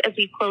shares as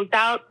we close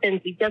out,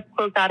 since we just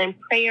closed out in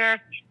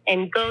prayer?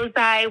 And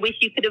Gozai, wish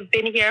you could have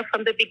been here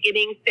from the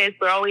beginning, sis.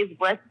 We're always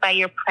blessed by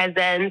your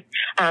presence.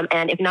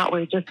 And if not,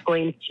 we're just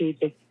going to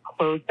just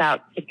close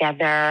out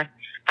together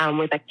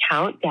with a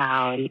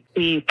countdown.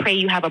 We pray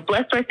you have a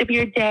blessed rest of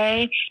your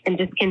day and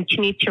just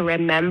continue to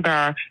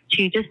remember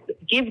to just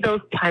give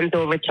those plans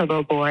over to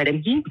the Lord,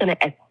 and He's going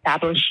to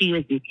establish you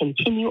as you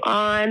continue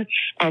on.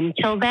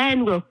 Until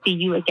then, we'll see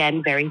you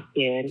again very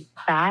soon.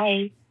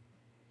 Bye.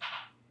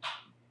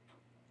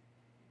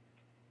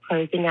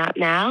 Closing out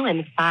now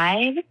in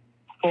 5,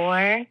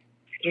 4,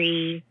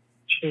 3,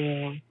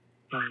 2,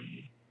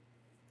 1.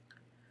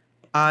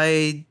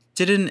 I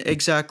didn't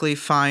exactly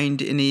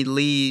find any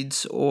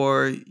leads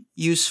or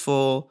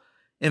useful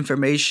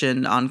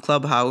information on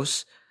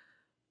Clubhouse.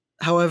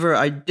 However,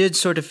 I did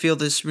sort of feel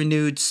this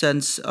renewed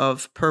sense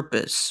of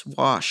purpose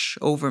wash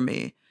over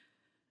me.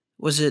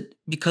 Was it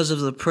because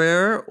of the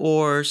prayer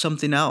or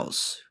something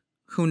else?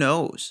 Who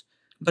knows?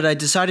 But I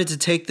decided to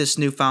take this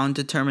newfound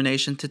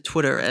determination to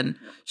Twitter and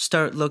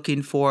start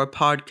looking for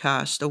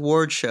podcast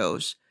award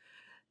shows.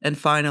 And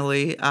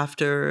finally,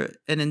 after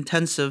an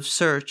intensive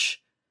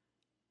search,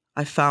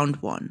 I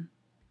found one.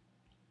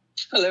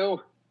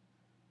 Hello.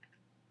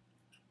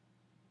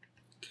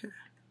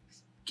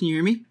 Can you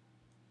hear me?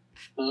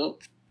 Oh.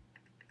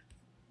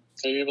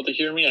 Are you able to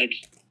hear me?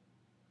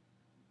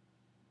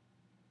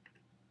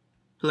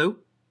 Hello?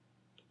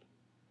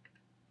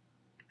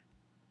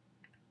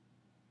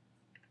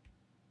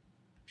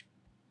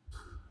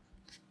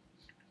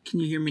 Can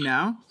you hear me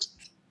now?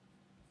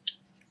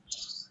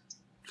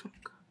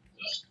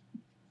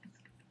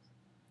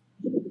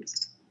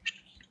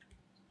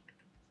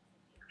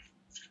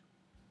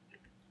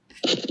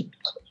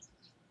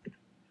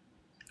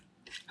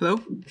 Hello?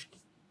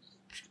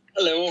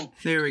 Hello.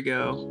 There we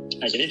go.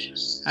 Hi, Kenny.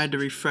 I had to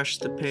refresh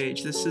the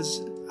page.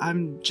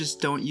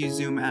 Just don't use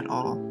Zoom at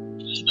all.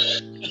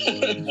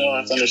 No,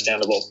 that's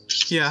understandable.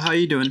 Yeah, how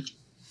you doing?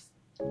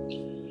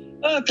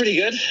 Pretty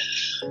good.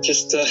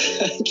 Just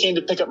came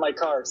to pick up my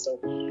car, so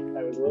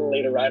I was a little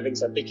late arriving,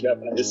 so I picked it up,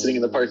 and I'm just sitting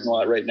in the parking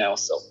lot right now.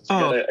 So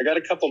I got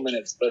a couple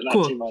minutes, but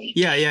not too much.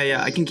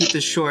 Yeah. I can keep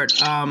this short.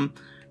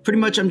 Pretty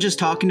much, I'm just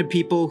talking to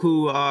people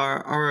who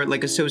are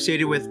like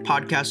associated with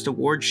podcast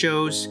award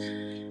shows,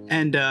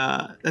 and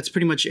that's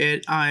pretty much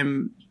it.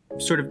 I'm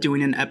sort of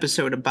doing an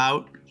episode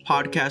about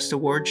podcast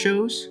award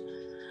shows.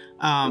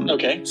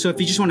 Okay. So if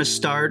you just want to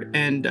start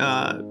and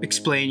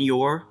explain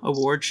your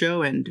award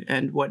show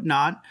and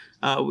whatnot,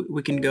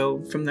 we can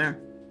go from there.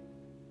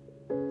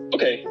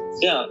 Okay.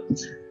 Yeah,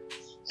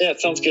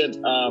 it sounds good.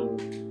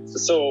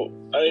 So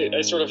I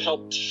sort of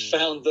helped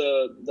found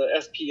the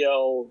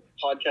FPL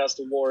Podcast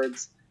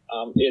Awards.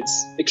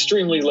 It's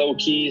extremely low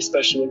key,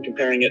 especially when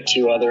comparing it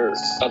to other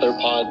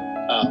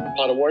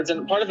pod awards.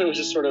 And part of it was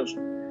just sort of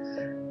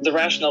the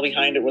rationale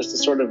behind it was to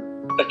sort of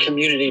a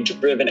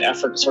community-driven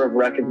effort to sort of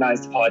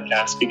recognize the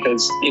podcast,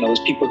 because there's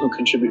people who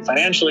contribute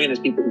financially and there's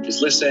people who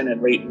just listen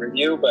and rate and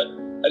review. But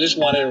I just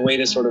wanted a way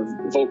to sort of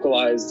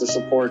vocalize the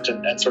support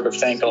and sort of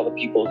thank all the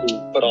people who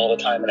put all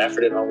the time and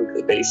effort in on a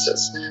weekly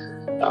basis.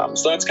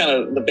 So that's kind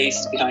of the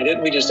basis behind it.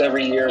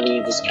 Every year we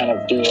just kind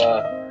of do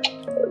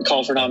a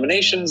call for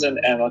nominations and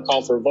a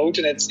call for a vote,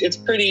 and it's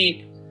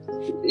pretty,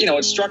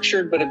 it's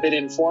structured but a bit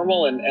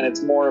informal, and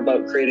it's more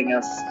about creating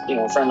a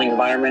friendly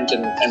environment,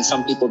 and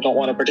some people don't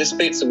want to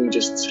participate, so we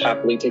just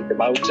happily take them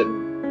out,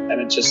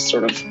 and it's just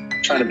sort of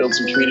trying to build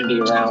some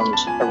community around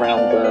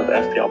the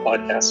FPL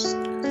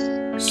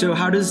podcast. So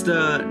how does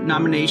the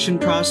nomination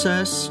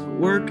process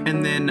work,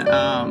 and then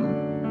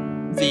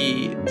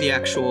the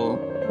actual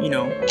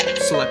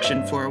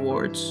selection for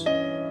awards?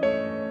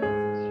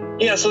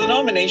 Yeah, so the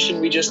nomination,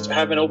 we just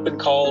have an open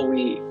call.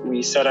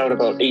 We set out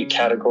about 8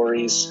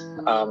 categories.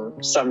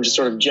 Some just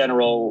sort of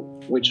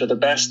general, which are the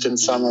best, and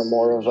some are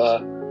more of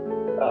a,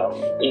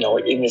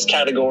 in this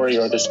category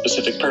or this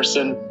specific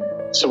person.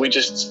 So we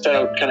just set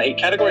out kind of 8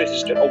 categories,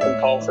 just an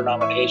open call for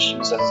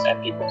nominations,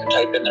 and people can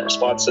type in their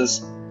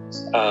responses.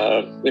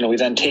 We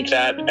then take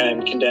that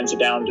and condense it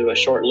down to a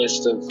short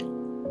list of,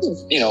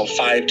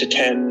 5 to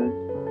 10,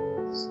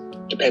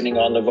 depending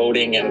on the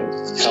voting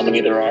and how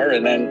many there are,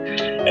 and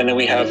then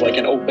we have like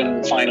an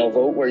open final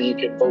vote where you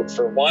can vote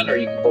for one, or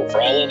you can vote for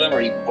all of them, or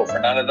you can vote for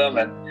none of them,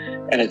 and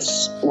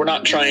we're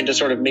not trying to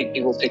sort of make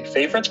people pick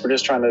favorites. We're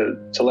just trying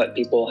to let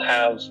people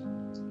have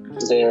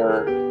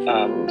their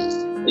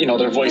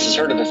their voices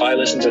heard. And if I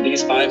listen to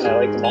these 5 and I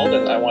like them all,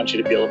 then I want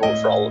you to be able to vote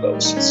for all of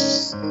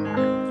those.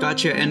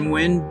 Gotcha. And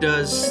when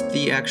does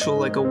the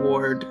actual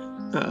award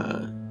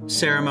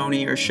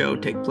ceremony or show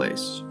take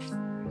place?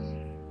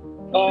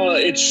 Oh,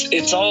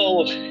 it's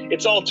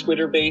all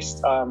Twitter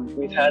based.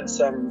 We've had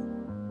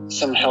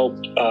some help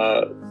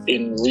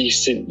in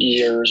recent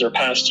years or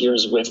past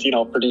years with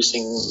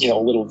producing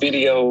little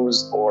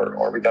videos,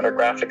 or we got our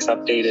graphics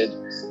updated.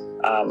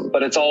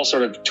 But it's all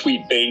sort of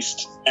tweet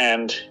based,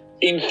 and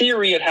in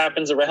theory it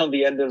happens around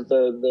the end of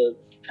the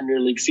Premier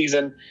League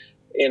season.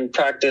 in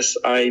practice,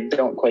 I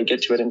don't quite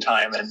get to it in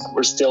time, and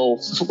we're still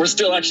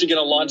actually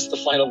going to launch the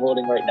final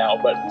voting right now.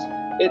 But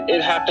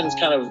it happens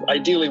kind of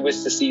ideally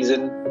with the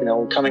season.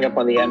 Coming up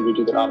on the end, we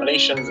do the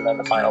nominations and then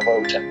the final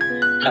vote, and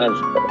kind of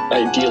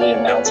ideally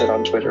announce it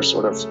on Twitter,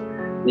 sort of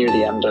near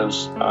the end of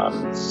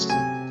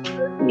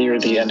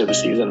the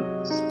season.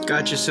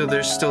 Gotcha. So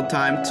there's still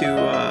time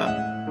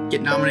to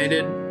get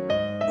nominated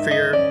for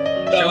your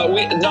show?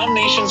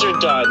 Nominations are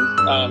done.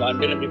 I'm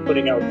going to be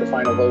putting out the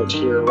final vote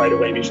here right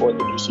away before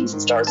the new season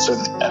starts,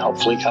 and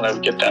hopefully kind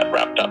of get that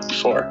wrapped up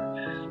before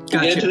we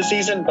get into the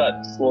season, but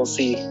we'll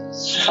see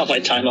how my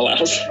time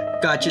allows.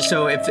 Gotcha.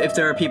 So if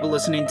there are people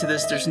listening to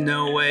this, there's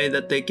no way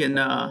that they can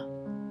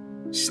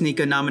sneak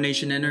a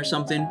nomination in or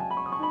something?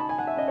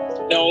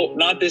 No,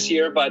 not this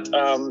year, but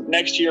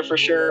next year for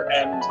sure.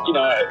 And,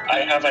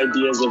 I have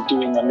ideas of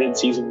doing a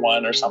mid-season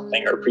one or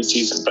something, or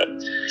preseason, but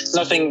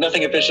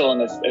nothing official.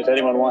 And if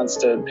anyone wants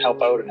to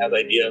help out and has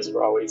ideas,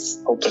 we're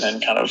always open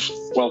and kind of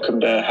welcome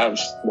to have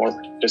more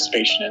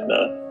participation in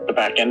the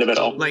back end of it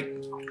all. Like,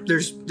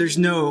 there's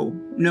no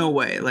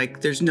way,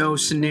 like, there's no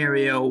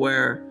scenario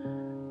where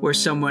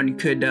someone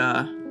could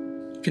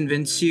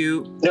convince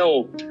you.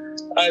 No,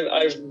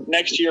 I've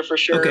next year for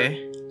sure.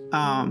 Okay.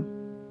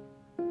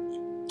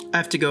 I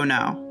have to go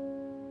now.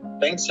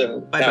 Thanks,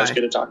 and Bye-bye. It was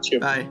good to talk to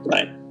you. Bye.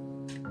 Bye.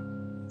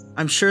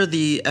 I'm sure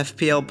the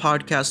FPL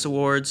Podcast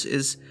Awards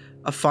is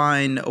a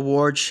fine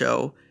award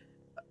show,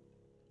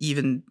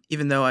 even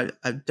though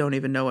I don't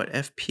even know what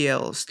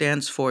FPL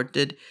stands for.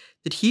 Did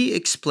he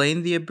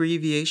explain the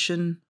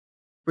abbreviation?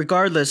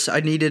 Regardless, I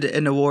needed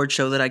an award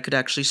show that I could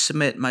actually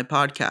submit my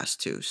podcast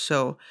to,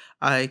 so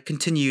I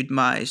continued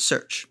my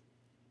search.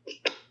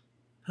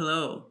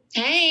 Hello.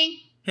 Hey.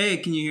 Hey,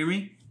 can you hear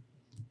me?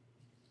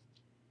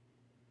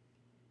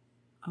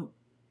 Oh.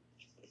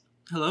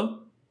 Hello?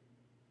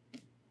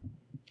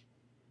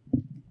 Oh,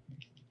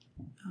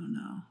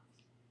 no.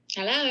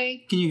 Hello.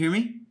 Can you hear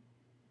me?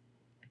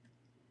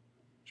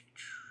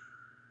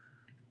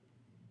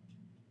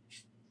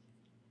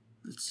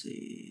 Let's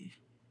see.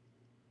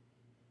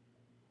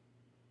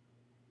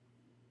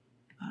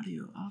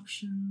 Audio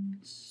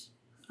options.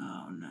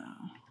 Oh,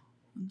 no.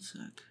 One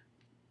sec.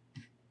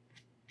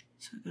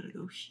 So I gotta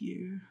go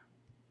here.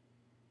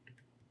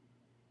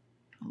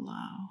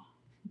 Allow.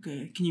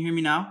 Okay, can you hear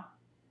me now?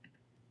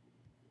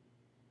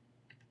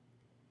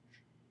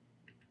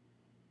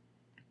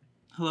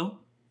 Hello?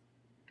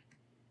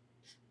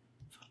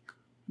 Fuck.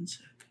 One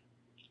sec.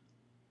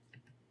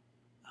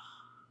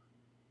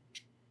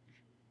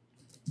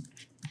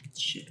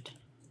 Shit.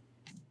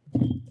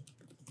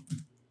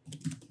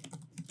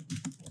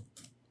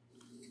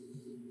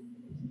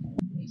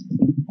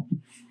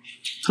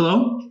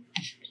 Hello?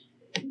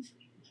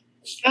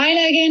 Hi,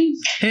 Logan.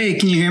 Hey,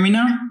 can you hear me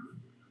now?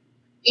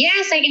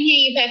 Yes, I can hear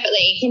you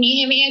perfectly. Can you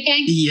hear me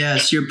okay?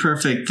 Yes, you're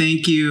perfect.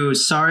 Thank you.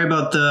 Sorry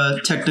about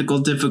the technical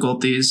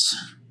difficulties.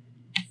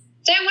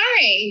 Don't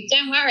worry.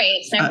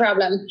 It's no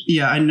problem.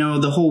 Yeah, I know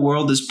the whole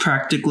world is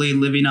practically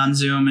living on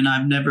Zoom, and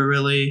I've never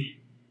really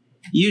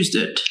used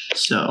it,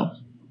 so.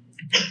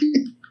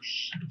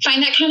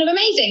 Find that kind of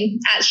amazing,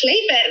 actually,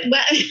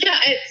 but it's,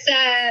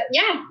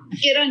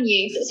 good on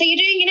you. So you're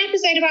doing an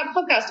episode about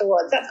podcast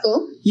awards. That's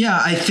cool.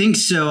 Yeah, I think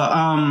so.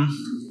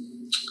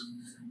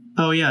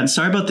 Oh, yeah, and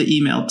sorry about the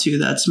email, too.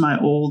 That's my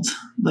old,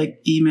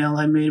 email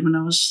I made when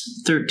I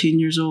was 13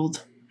 years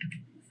old.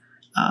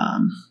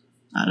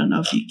 I don't know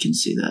if you can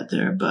see that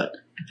there, but...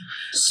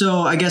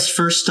 So I guess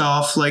first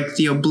off,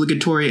 the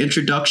obligatory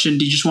introduction,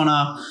 do you just want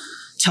to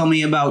tell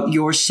me about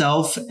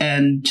yourself?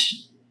 And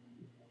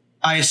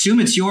I assume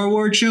it's your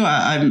award show.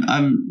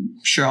 I'm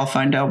sure I'll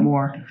find out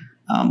more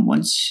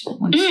once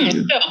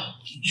you...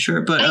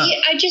 Sure, but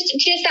I just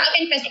out of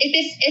interest,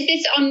 is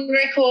this on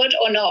record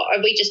or not?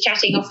 Are we just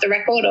chatting off the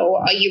record,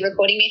 or are you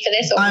recording me for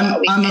this, or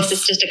is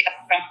this just a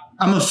camera?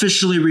 I'm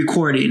officially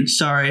recording.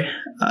 Sorry,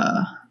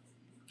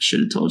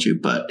 should have told you,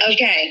 but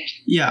okay.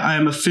 Yeah, I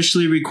am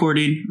officially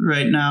recording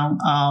right now.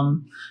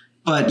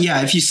 But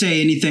yeah, if you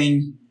say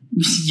anything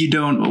you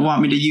don't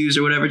want me to use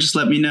or whatever, just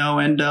let me know,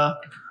 and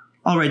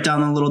I'll write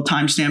down a little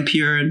timestamp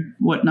here and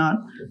whatnot.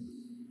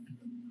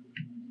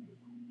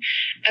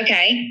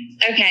 Okay.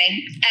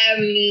 Okay,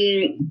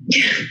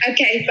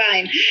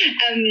 fine.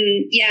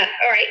 Yeah,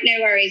 all right, no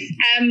worries.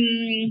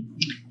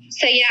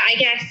 So yeah, I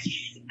guess,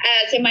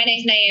 so my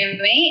name's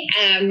Naomi.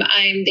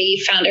 I'm the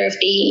founder of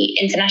the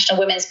International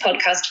Women's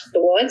Podcast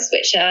Awards,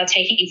 which are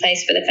taking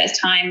place for the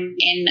first time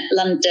in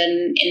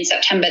London in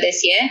September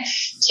this year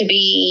to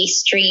be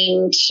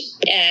streamed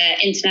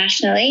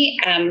internationally.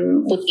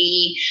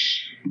 We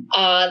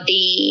are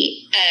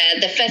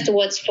the first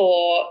awards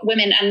for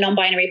women and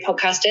non-binary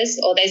podcasters,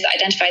 or those that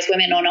identify as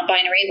women or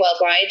non-binary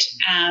worldwide.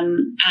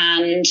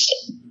 And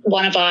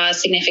one of our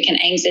significant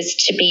aims is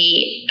to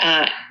be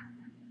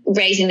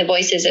raising the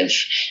voices of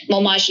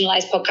more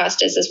marginalized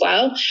podcasters as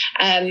well.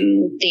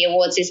 The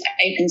awards is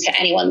open to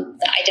anyone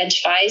that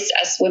identifies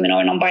as women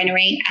or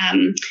non-binary.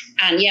 And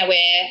yeah,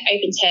 we're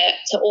open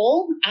to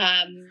all.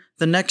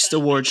 The next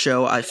award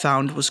show I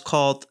found was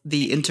called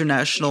the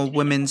International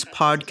Women's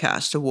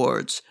Podcast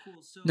Awards.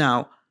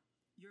 Now,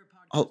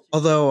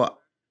 although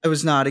I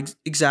was not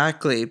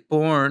exactly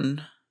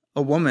born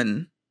a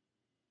woman,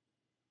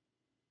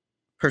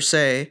 per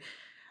se,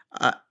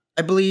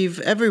 I believe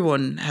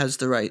everyone has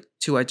the right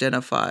to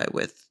identify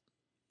with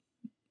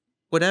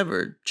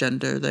whatever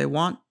gender they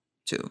want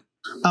to.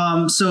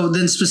 So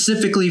then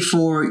specifically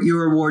for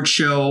your award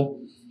show,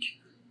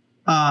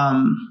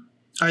 are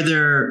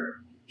there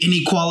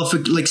any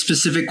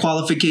specific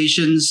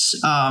qualifications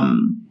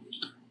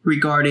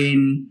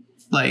regarding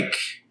like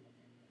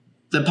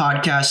the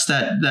podcasts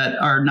that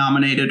are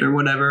nominated or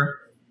whatever?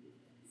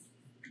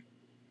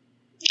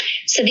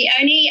 So the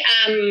only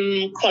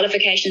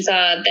qualifications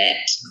are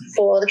that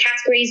for the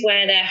categories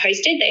where they're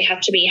hosted, they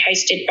have to be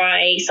hosted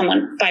by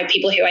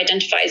people who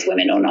identify as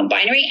women or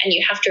non-binary, and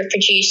you have to have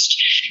produced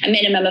a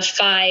minimum of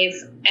 5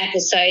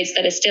 episodes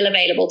that are still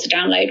available to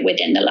download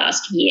within the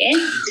last year.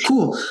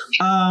 Cool.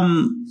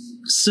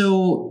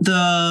 So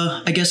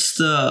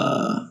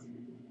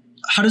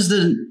how does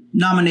the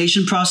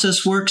nomination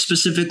process work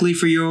specifically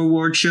for your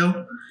award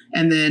show,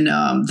 and then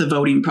the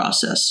voting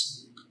process?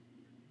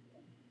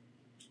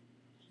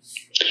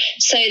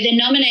 So the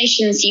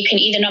nominations, you can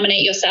either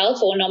nominate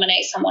yourself or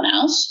nominate someone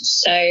else.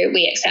 So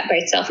we accept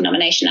both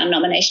self-nomination and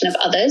nomination of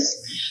others.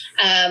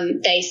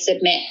 They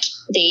submit,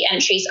 the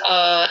entries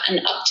are an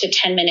up to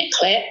 10-minute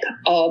clip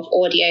of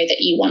audio that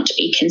you want to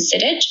be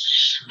considered.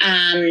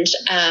 And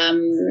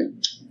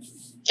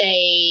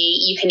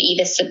you can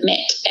either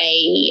submit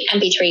a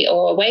MP3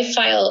 or a WAV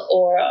file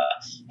or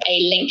a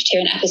link to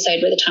an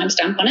episode with a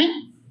timestamp on it.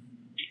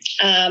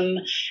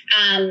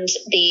 And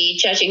the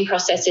judging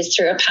process is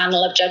through a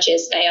panel of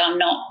judges. They are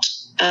not,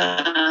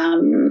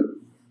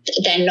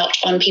 they're not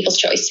on People's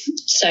Choice.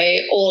 So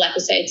all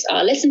episodes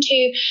are listened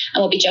to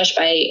and will be judged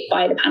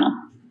by the panel.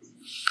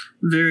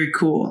 Very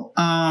cool.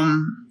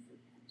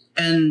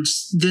 And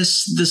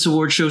this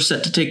award show is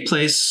set to take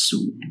place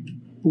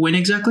when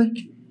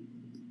exactly?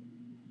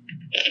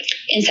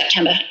 In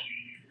September.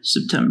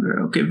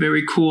 September. Okay,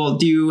 very cool.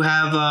 Do you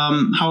have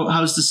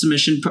how's the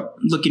submission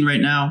looking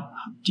right now?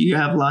 Do you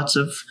have lots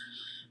of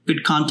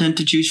good content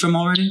to choose from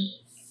already?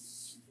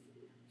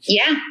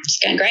 Yeah, it's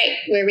going great.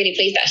 We're really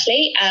pleased,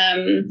 actually.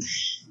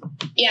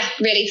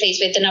 Really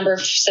pleased with the number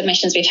of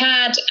submissions we've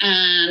had,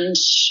 and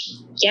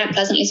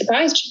pleasantly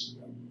surprised.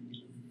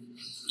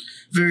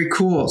 Very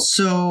cool.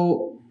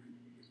 So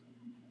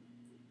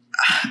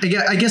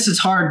I guess it's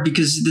hard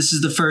because this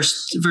is the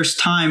first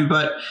time,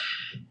 but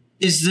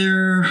is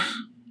there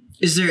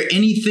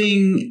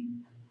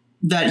anything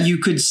that you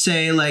could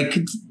say like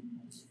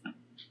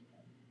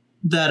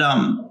that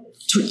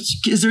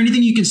is there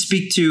anything you can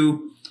speak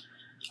to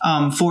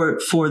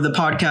for the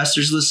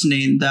podcasters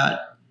listening that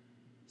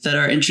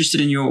are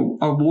interested in your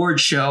award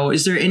show?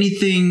 Is there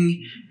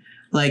anything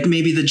like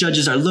maybe the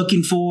judges are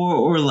looking for,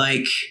 or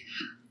like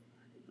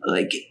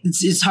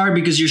it's hard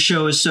because your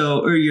show is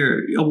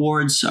your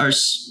awards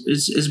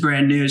is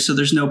brand new, so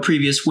there's no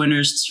previous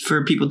winners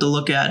for people to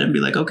look at and be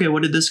like, okay,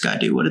 what did this guy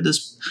do? What did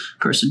this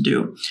person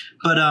do?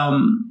 But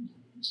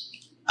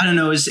I don't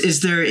know.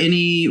 Is there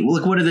any,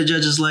 like, what are the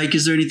judges like?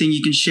 Is there anything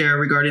you can share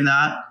regarding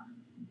that?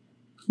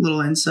 Little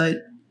insight.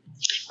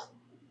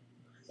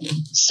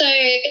 So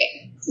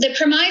the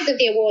premise of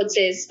the awards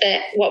is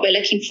that what we're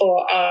looking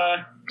for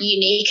are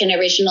unique and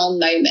original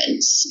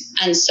moments.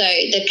 And so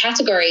the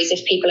categories,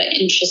 if people are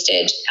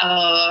interested,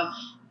 are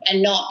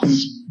not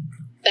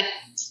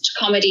best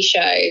comedy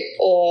show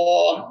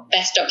or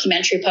best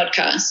documentary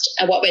podcast.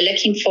 And what we're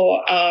looking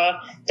for are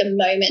the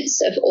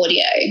moments of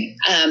audio.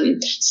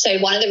 So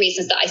one of the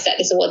reasons that I set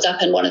this awards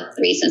up, and one of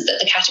the reasons that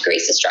the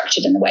categories are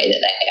structured in the way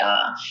that they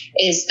are,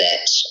 is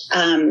that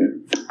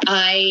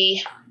I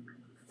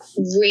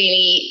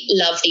really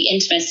love the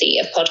intimacy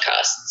of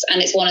podcasts.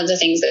 And it's one of the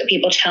things that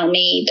people tell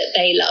me that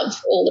they love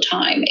all the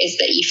time, is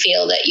that you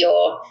feel that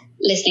you're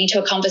listening to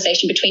a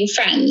conversation between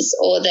friends,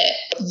 or that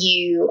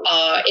you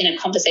are in a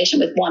conversation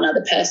with one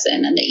other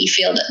person, and that you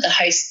feel that the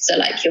hosts are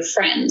like your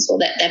friends, or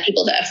that they're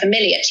people that are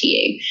familiar to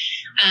you.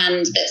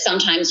 And that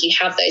sometimes you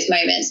have those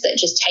moments that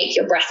just take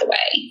your breath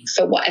away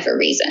for whatever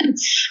reason.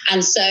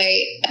 And so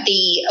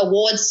the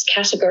awards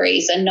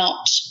categories are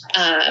not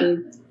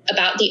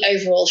about the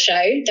overall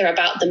show. They're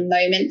about the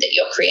moment that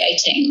you're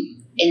creating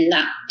in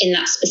that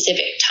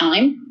specific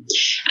time.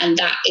 And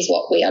that is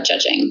what we are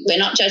judging. We're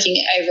not judging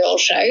the overall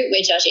show.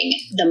 We're judging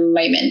the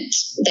moment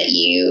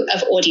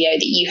of audio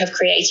that you have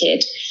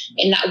created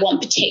in that one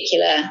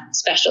particular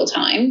special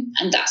time.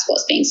 And that's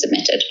what's being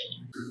submitted.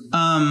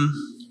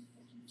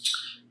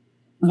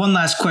 One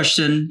last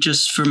question,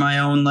 just for my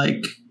own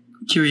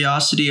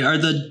curiosity. Are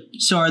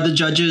the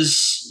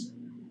judges,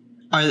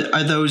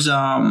 are those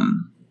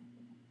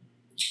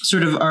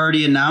sort of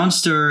already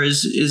announced, or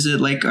is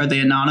it are they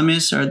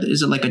anonymous, or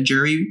is it like a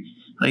jury?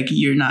 Like,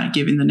 you're not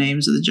giving the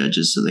names of the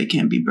judges so they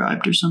can't be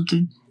bribed or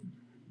something?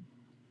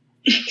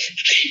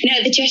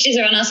 No, the judges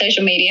are on our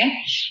social media.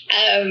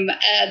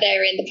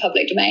 They're in the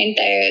public domain.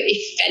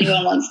 If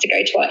anyone wants to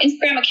go to our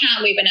Instagram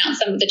account, we've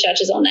announced some of the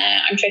judges on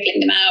there. I'm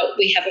trickling them out.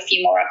 We have a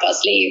few more up our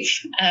sleeve.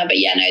 But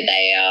yeah, no,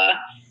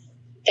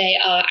 they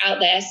are out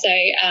there. So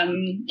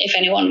if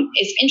anyone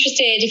is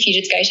interested, if you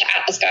just go to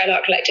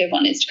 @the_Skylark Collective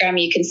on Instagram,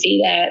 you can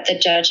see the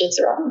judges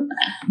are on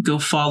there. Go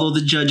follow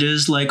the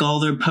judges, like all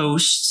their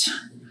posts,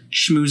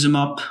 schmooze them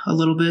up a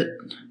little bit.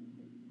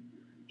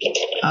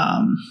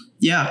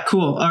 Yeah,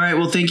 cool. All right.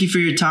 Well, thank you for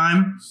your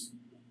time.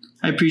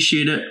 I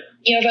appreciate it.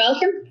 You're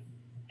welcome.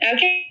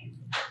 Okay.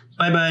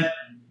 Bye-bye.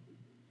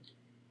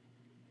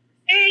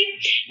 Hey,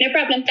 no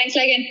problem. Thanks,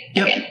 Logan.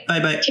 Yep. Okay.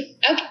 Bye-bye. Okay,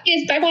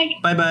 yes, bye-bye.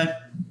 Bye-bye.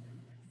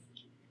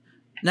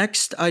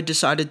 Next, I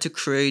decided to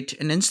create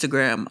an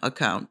Instagram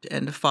account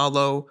and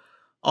follow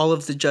all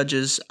of the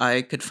judges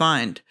I could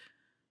find.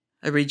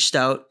 I reached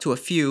out to a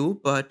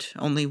few, but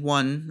only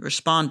one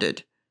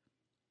responded.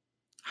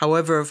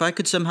 However, if I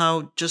could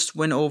somehow just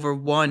win over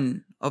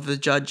one of the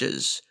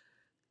judges,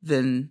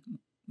 then,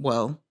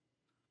 well,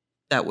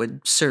 that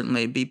would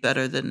certainly be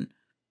better than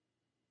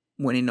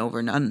winning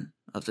over none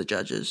of the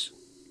judges.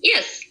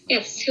 Yes.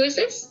 Who is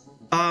this?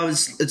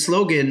 It's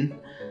Logan.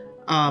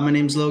 My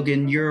name's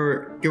Logan.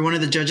 You're one of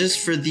the judges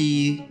for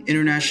the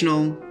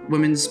International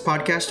Women's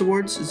Podcast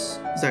Awards. Is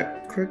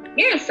that correct?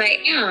 Yes, I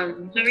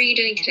am. How are you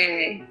doing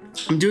today?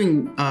 I'm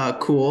doing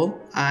cool.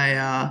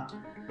 I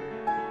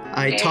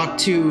talked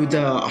to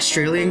the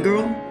Australian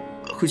girl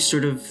who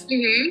sort of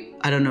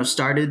I don't know,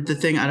 started the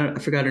thing. I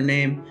forgot her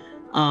name.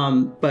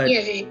 But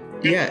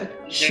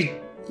she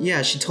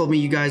told me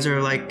you guys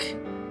are like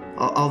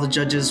all the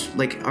judges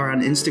like are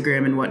on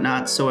Instagram and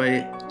whatnot. So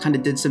I kind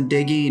of did some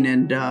digging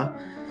and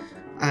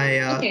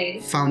I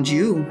found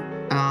you.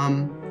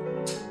 I'm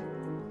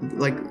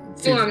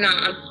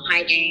not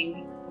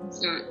hiding.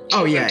 It's not.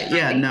 Oh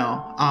yeah,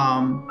 no.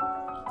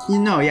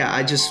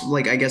 I just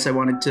I guess I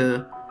wanted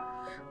to,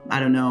 I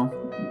don't know,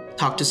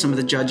 talk to some of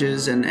the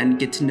judges and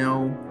get to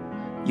know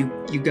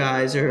you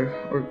guys or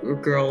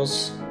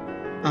girls.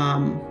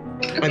 I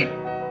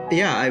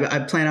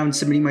plan on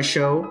submitting my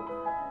show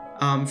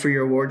for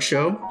your award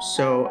show.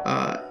 So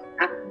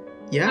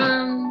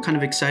kind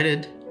of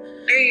excited.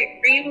 Are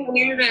you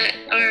aware that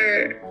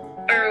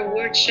our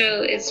award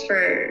show is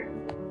for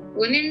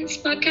women's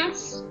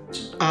podcasts?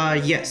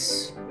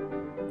 Yes.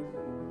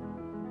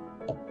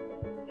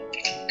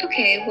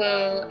 Okay,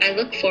 well, I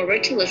look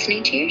forward to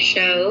listening to your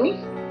show.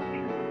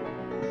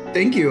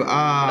 Thank you.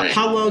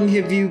 How long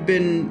have you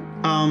been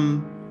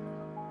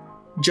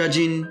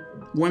judging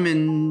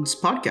women's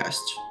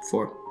podcasts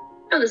for?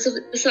 Oh, this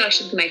will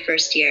actually be my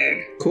first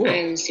year. Cool.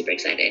 I'm super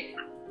excited.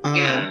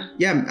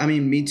 Yeah, I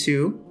mean, me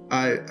too.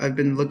 I've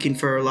been looking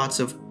for lots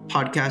of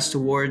podcast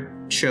award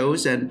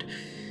shows, and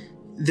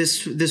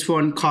this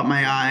one caught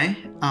my eye.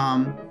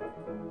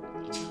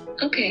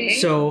 Okay.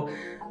 So,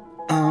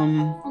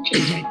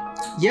 interesting.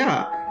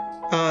 Yeah.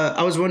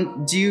 I was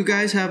wondering, do you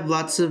guys have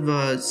lots of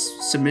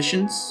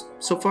submissions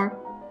so far?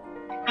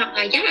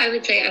 Yeah, I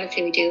would say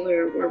we do.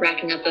 We're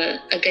racking up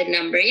a good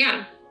number.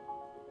 Yeah.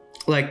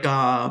 Like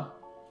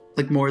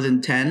more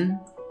than 10?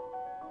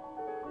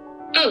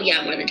 Oh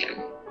yeah, more than 10.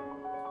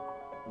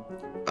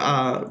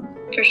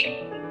 For sure.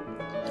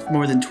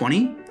 More than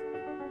 20?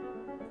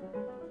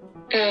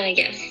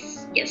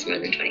 Yes, more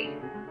than 20.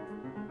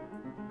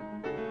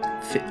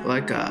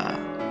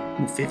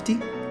 50?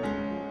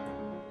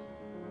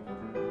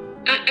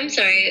 I'm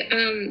sorry.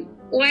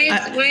 Why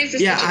is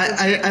this? Yeah,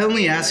 I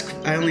only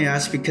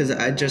ask because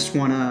I just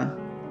wanna,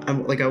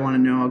 I wanna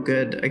know how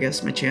good I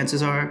guess my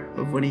chances are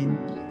of winning.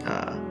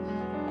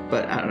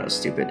 But I don't know,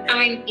 stupid. I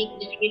mean,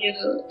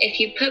 if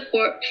you put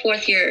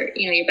forth your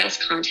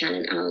best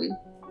content,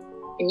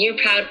 and you're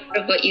proud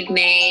of what you've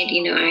made,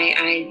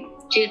 I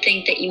do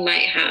think that you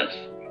might have.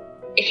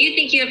 If you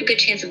think you have a good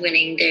chance of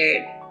winning,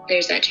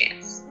 there's that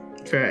chance.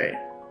 Right.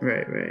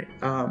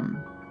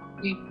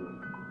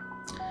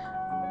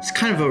 It's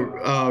kind of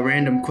a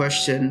random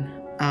question,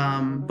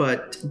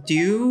 but do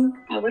you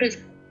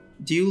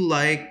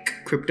like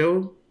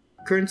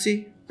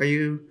cryptocurrency? Are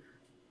you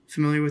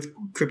familiar with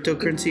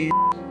cryptocurrency?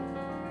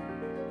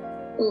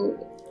 Ooh.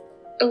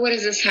 What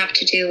does this have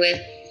to do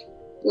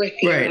with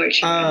the award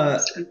show?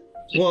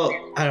 Well,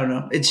 I don't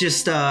know. It's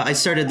just I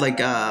started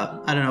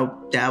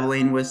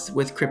dabbling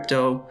with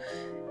crypto,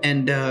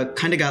 and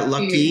kind of got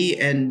lucky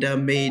and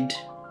made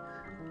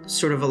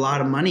sort of a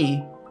lot of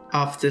money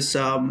off this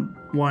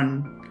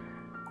one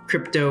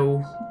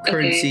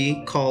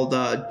cryptocurrency called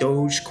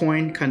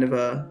Dogecoin, kind of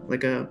a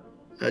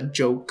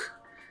joke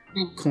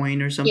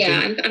coin or something. Yeah,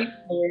 I'm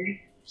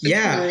familiar.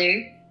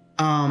 Familiar.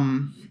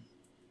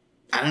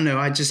 I don't know.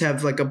 I just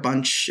have a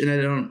bunch, and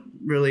I don't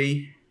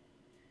really,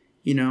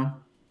 I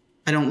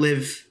don't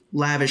live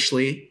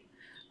lavishly.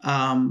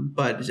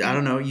 But I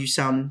don't know. You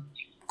sound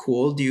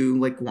cool. Do you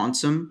want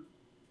some?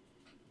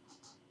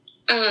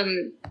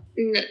 No,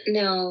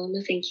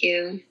 thank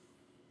you.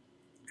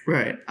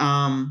 Right.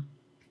 Are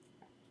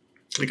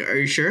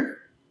you sure?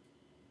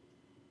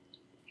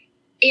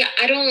 Yeah,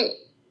 I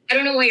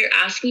don't know why you're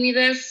asking me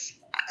this.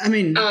 I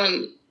mean,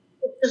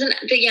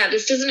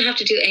 this doesn't have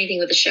to do anything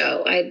with the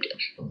show.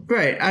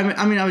 Right.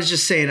 I mean, I was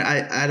just saying,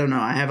 I don't know.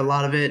 I have a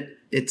lot of it.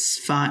 It's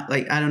fine.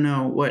 I don't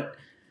know what,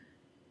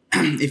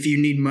 if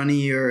you need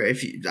money or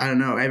if you, I don't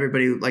know,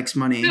 everybody likes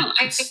money. No,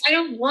 I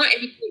don't want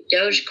any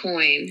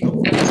Dogecoin.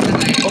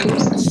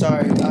 Oh,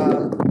 sorry.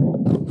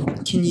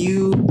 Can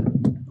you?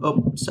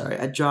 Oh, sorry.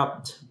 I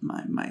dropped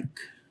my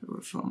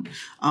microphone.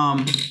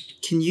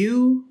 Can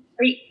you?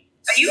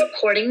 Are you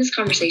recording this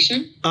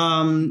conversation?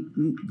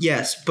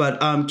 Yes, but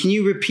can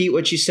you repeat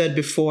what you said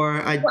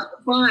before?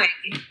 Why?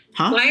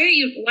 Huh? Why are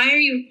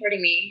you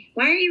recording me?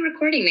 Why are you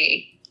recording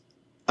me?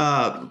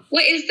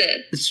 What is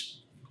this?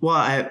 Well,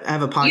 I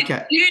have a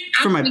podcast. You didn't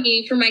ask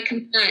me for my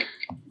consent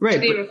to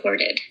be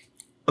recorded.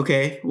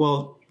 Okay.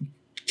 Well,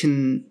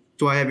 do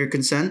I have your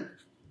consent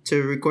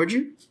to record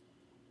you?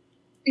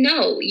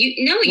 No,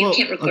 you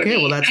can't record me. Okay,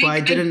 well that's why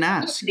I didn't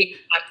ask.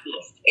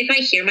 If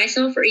I hear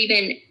myself or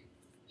even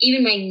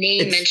my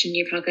name mentioned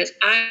in your podcast,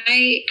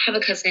 I have a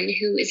cousin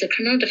who is a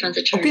criminal defense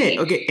attorney.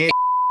 Okay. And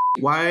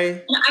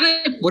why?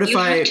 What if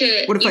I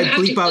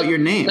bleep out your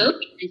name?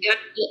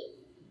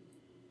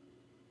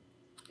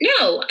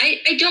 No,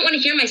 I don't want to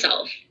hear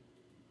myself.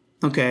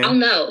 Okay. I'll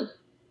know.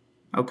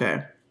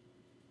 Okay.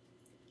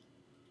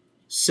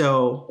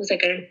 So. Was that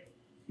good?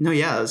 No,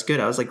 yeah, that was good.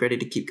 I was like ready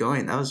to keep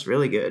going. That was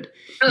really good.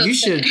 Oh, you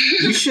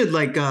should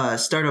like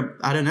start a,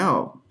 I don't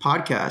know,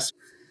 podcast.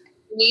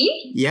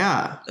 Me?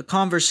 Yeah. The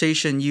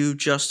conversation you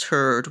just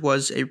heard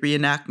was a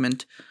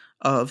reenactment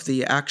of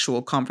the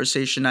actual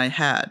conversation I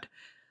had.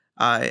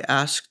 I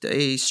asked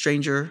a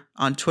stranger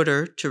on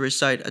Twitter to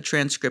recite a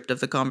transcript of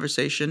the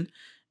conversation,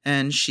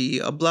 and she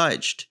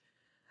obliged.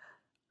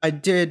 I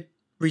did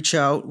reach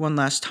out one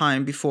last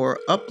time before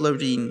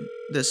uploading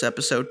this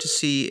episode to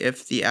see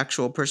if the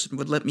actual person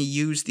would let me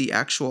use the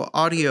actual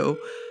audio,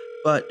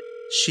 but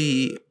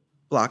she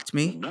blocked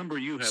me.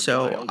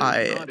 So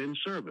I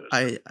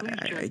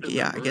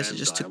guess I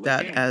just took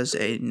that as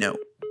a no.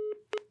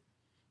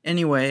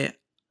 Anyway,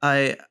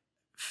 I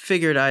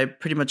figured I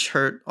pretty much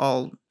hurt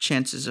all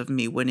chances of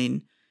me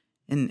winning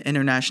an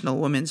International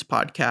Women's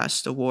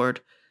Podcast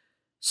Award.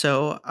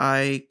 So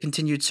I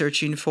continued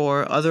searching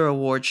for other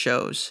award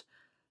shows.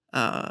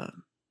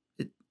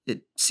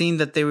 It seemed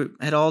that they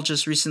had all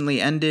just recently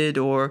ended,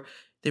 or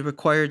they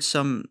required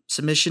some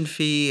submission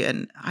fee,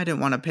 and I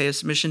didn't want to pay a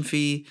submission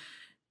fee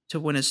to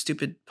win a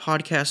stupid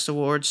podcast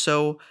award.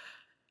 So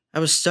I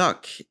was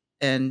stuck,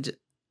 and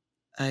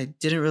I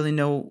didn't really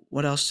know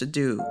what else to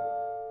do.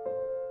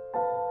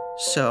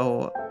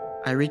 So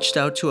I reached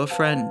out to a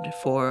friend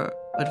for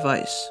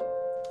advice.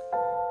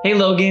 Hey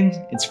Logan,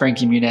 it's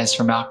Frankie Muniz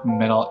from Malcolm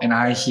Middle, and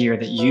I hear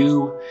that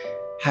you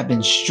have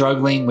been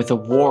struggling with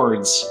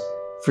awards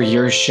for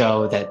your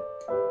show, that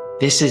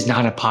this is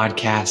not a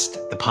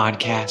podcast, the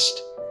podcast.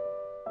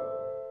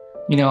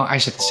 You know, I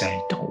should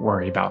say, don't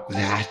worry about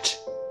that.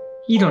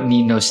 You don't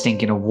need no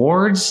stinking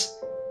awards.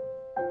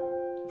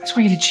 I just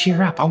want you to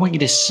cheer up. I want you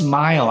to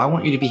smile. I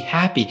want you to be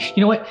happy.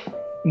 You know what?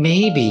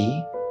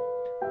 Maybe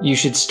you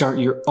should start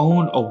your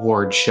own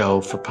award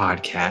show for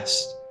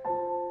podcasts,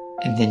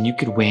 and then you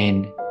could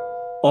win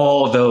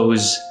all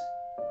those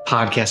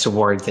podcast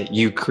awards that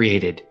you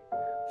created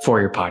for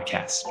your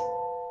podcast.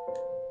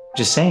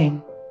 Just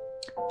saying,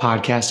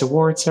 podcast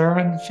awards are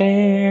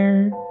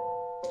unfair.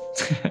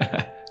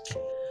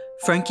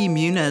 Frankie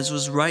Muniz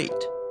was right.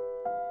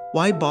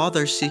 Why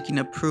bother seeking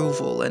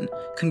approval and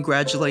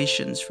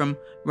congratulations from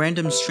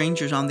random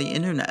strangers on the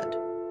internet?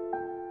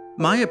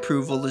 My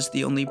approval is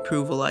the only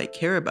approval I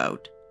care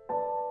about.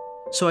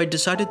 So I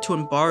decided to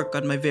embark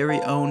on my very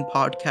own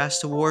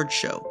podcast award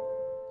show.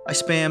 I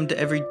spammed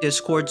every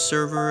Discord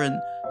server and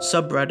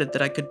subreddit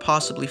that I could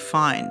possibly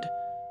find,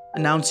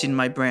 announcing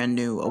my brand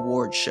new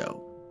award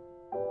show.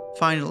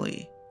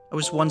 Finally, I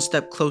was one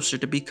step closer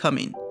to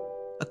becoming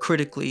a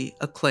critically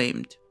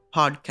acclaimed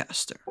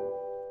podcaster.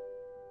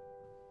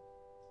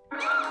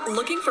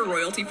 Looking for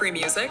royalty-free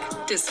music?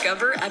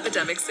 Discover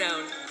Epidemic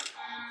Sound.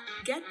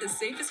 Get the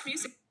safest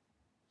music.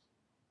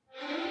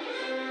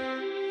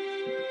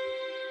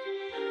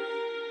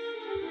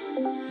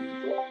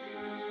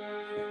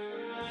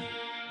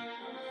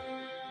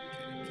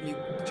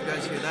 Did you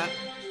guys hear that?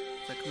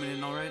 Is that coming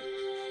in all right?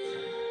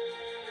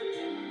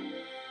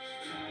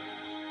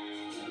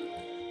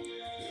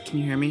 Can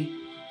you hear me?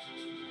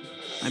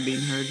 Am I being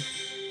heard?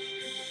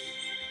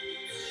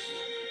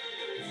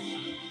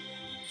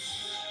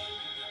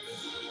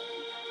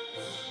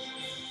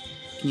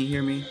 Can you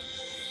hear me?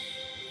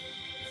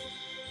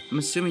 I'm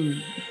assuming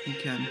you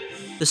can.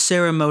 The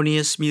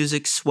ceremonious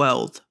music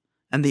swelled,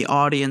 and the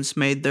audience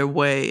made their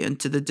way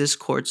into the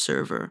Discord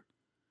server.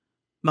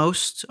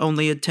 Most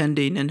only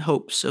attending in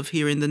hopes of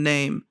hearing the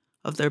name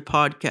of their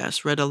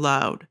podcast read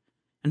aloud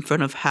in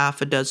front of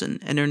half a dozen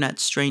internet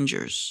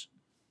strangers.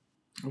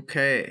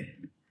 Okay.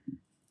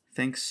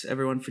 Thanks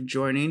everyone for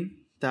joining.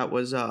 That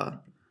was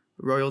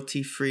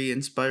royalty-free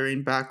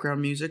inspiring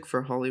background music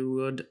for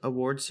Hollywood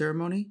award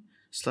ceremony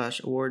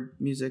 / award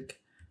music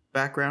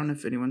background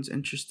if anyone's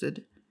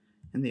interested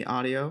in the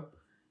audio.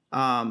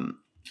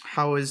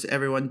 How is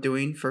everyone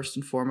doing, first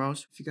and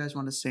foremost? If you guys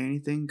want to say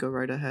anything, go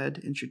right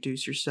ahead.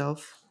 Introduce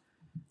yourself.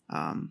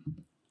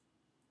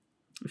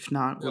 If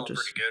not, we'll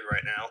just... pretty good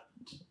right now.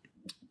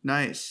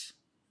 Nice.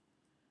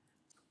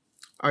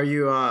 Are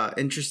you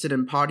interested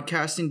in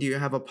podcasting? Do you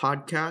have a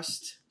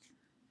podcast?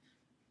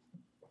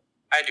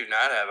 I do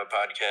not have a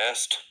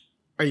podcast.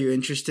 Are you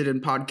interested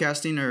in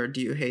podcasting, or do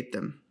you hate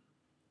them?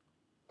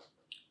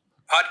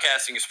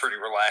 Podcasting is pretty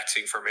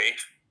relaxing for me.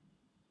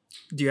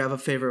 Do you have a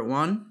favorite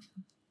one?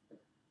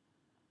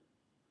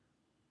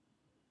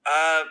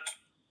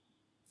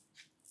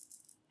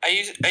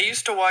 I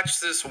used to watch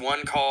this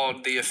one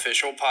called The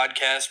Official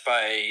Podcast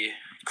by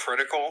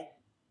Critical.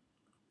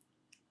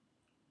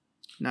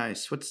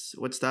 Nice.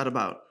 What's that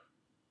about?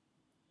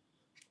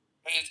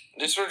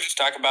 They sort of just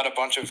talk about a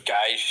bunch of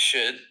guy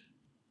shit.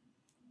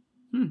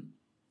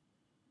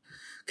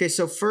 Okay,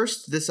 so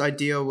first, this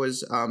idea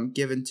was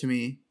given to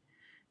me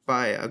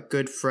by a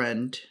good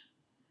friend.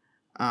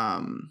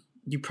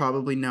 You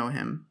probably know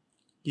him.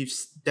 You've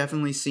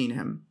definitely seen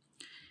him.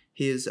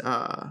 He's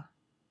a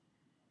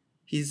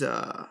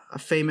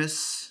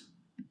famous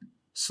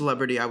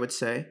celebrity, I would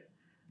say.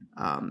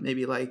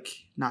 Maybe like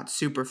not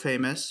super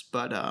famous,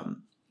 but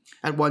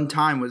at one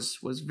time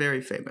was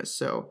very famous.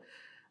 So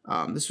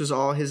this was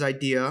all his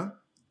idea.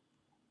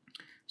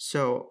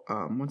 So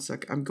 1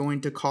 sec. I'm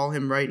going to call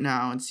him right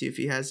now and see if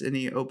he has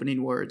any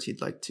opening words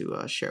he'd like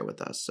to share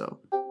with us. So,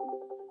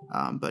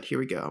 but here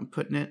we go. I'm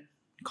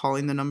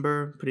calling the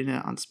number, putting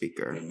it on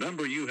speaker. The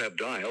number you have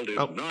dialed is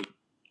not.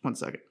 1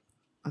 second.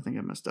 I think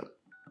I messed up.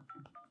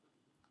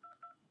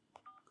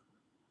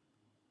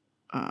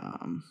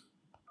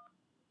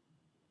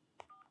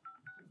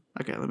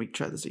 Okay, let me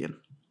try this again.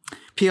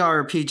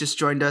 PRP just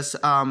joined us.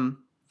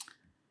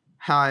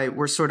 Hi,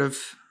 we're sort of,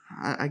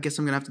 I guess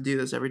I'm gonna have to do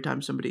this every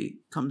time somebody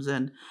comes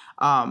in.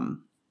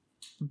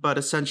 But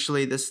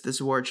essentially, this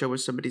award show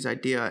was somebody's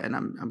idea, and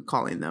I'm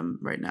calling them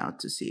right now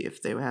to see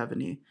if they have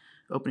any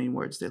opening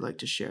words they'd like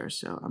to share.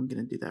 So I'm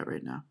gonna do that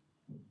right now.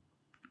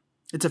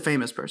 It's a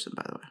famous person,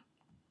 by the way.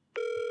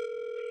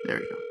 There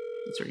we go.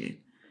 It's ringing.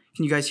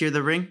 Can you guys hear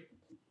the ring?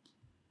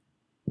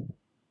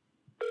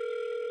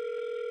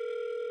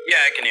 Yeah,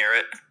 I can hear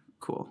it.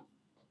 Cool.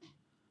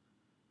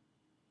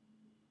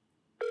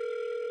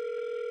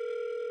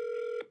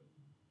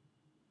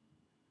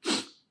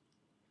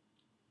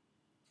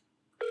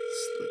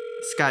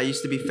 This guy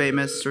used to be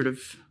famous, sort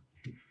of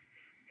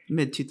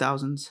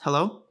mid-2000s.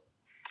 Hello?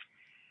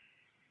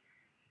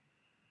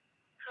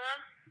 Hello?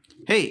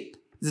 Hey,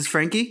 is this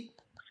Frankie?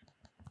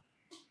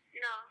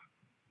 No.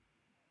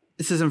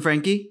 This isn't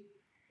Frankie?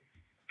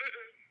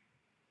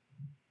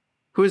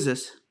 Who is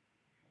this?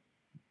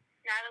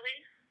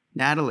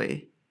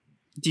 Natalie.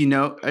 Do you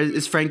know,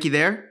 is Frankie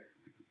there?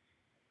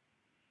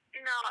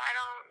 No, I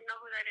don't know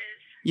who that is.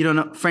 You don't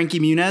know Frankie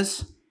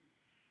Muniz?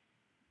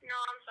 No,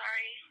 I'm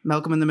sorry.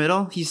 Malcolm in the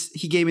Middle? He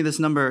gave me this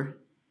number.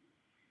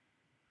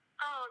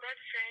 Oh, that's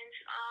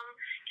strange.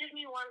 Give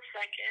me 1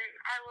 second.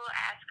 I will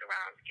ask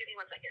around. Give me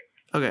 1 second.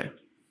 Okay.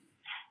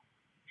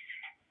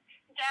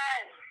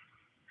 Dad.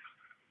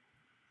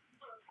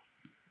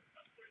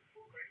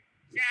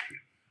 Dad.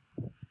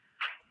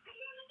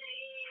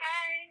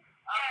 Hi.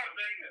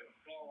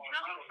 You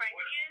know who Frankie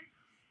is?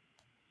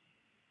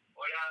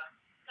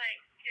 Like,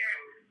 here.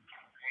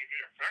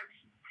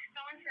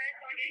 Someone said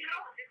someone gave you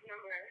this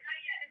number.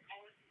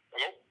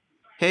 Hello?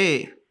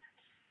 Hey,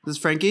 this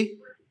is Frankie?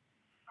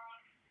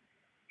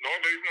 No,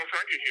 there is no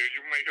Frankie here.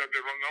 You may have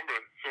the wrong number.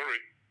 Sorry.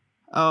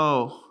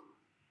 Oh,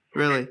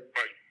 really?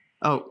 Bye.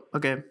 Oh,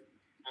 okay.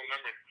 Wrong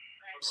number.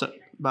 So,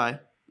 bye.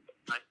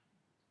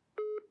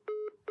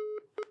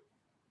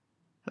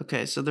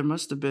 Okay, so there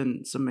must have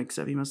been some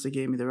mix-up. He must have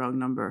gave me the wrong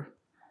number.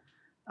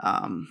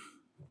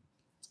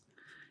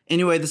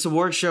 Anyway, this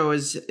award show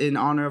is in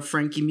honor of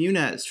Frankie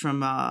Muniz from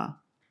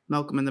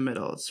Malcolm in the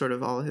Middle. It's sort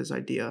of all his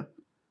idea.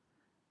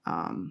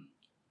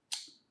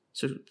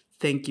 So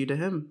thank you to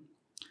him.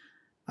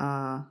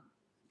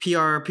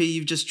 PRP,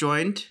 you've just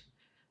joined.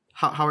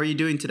 How are you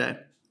doing today?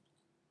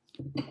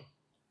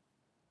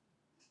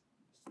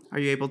 Are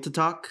you able to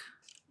talk?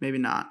 Maybe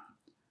not.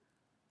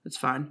 That's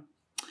fine.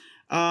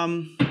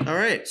 All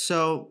right.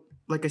 So,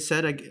 like I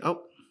said,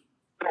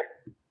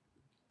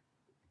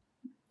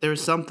 there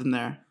was something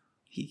there.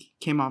 He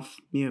came off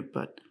mute,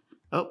 but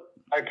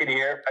I can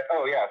hear.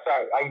 Oh yeah,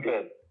 sorry, I'm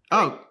good.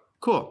 Oh,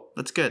 cool.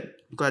 That's good.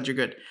 I'm glad you're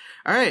good.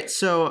 All right.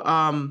 So,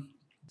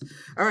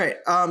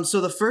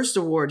 so the first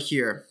award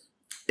here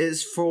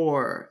is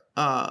for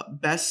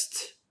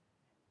best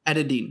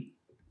editing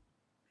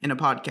in a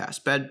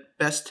podcast.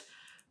 Best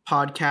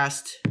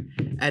podcast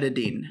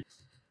editing.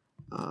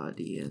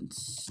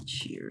 Audience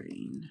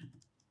cheering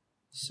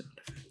sound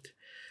effect.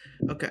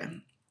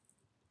 Okay.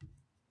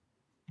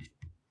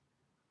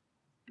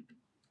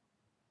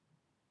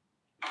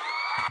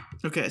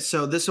 Okay,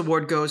 so this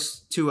award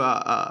goes to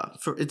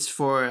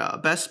for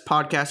best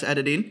podcast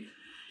editing,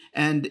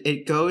 and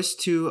it goes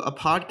to a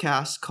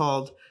podcast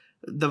called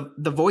the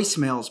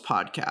Voicemails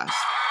Podcast.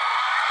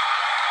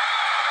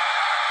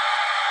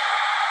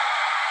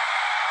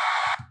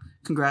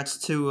 Congrats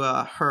to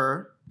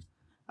her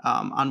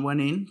on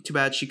winning. Too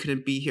bad she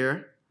couldn't be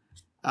here,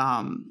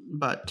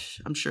 but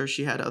I'm sure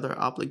she had other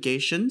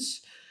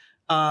obligations.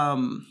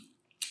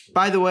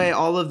 By the way,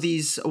 all of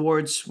these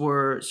awards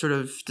were sort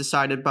of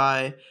decided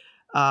by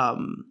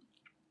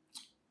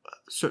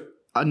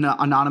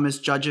anonymous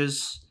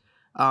judges.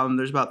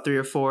 There's about 3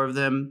 or 4 of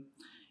them.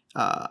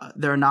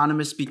 They're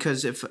anonymous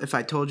because if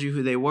I told you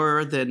who they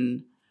were,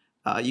 then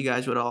you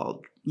guys would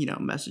all,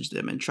 message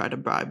them and try to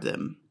bribe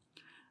them.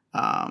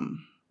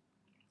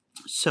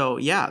 So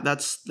yeah,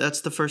 that's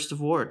the first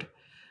award.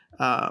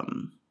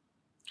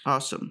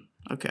 Awesome.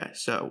 Okay,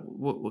 so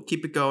we'll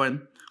keep it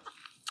going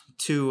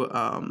to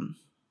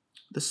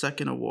the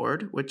second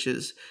award, which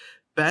is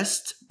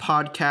Best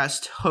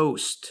Podcast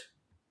Host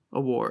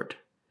Award.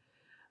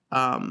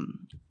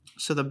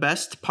 So the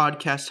Best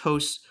Podcast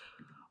Host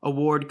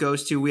Award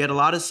goes to, we had a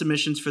lot of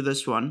submissions for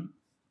this one.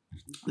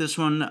 This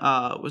one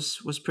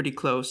was pretty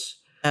close.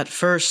 At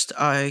first,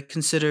 I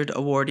considered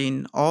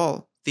awarding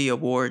all the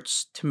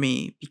awards to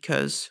me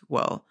because,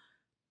 well,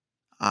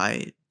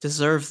 I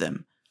deserve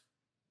them.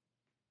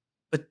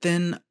 But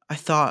then I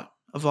thought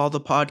of all the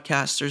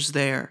podcasters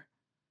there,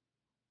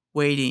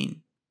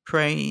 waiting,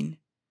 praying,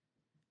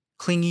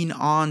 clinging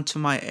on to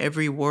my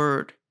every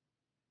word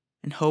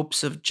in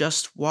hopes of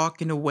just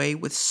walking away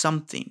with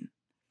something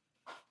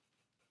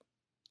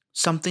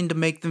to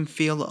make them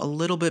feel a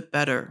little bit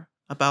better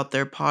about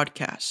their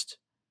podcast.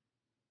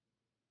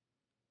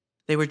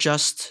 They were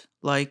just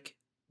like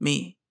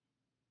me.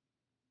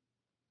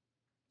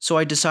 So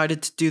I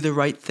decided to do the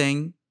right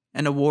thing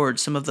and award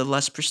some of the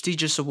less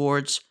prestigious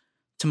awards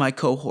to my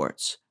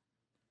cohorts.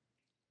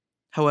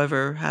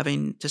 However,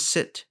 having to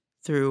sit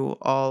through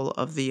all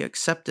of the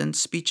acceptance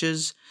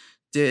speeches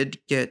did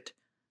get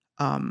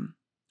a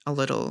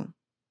little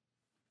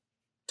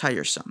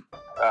tiresome.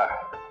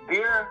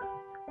 Dear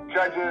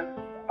judges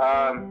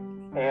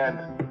and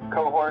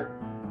cohort,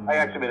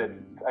 I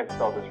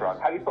spelled this wrong.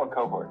 How do you spell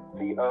cohort?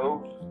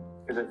 C-O?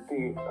 Is it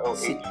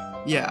C-O-H?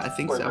 Yeah, I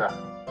think so.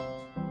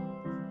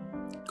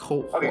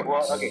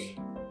 Cohorts. Okay.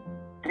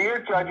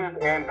 Dear judges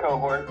and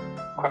cohort,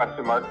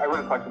 question mark. I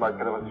wrote a question mark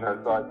because I wasn't sure.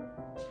 So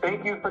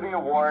thank you for the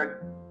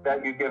award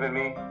that you've given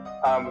me.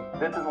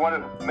 This is one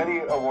of many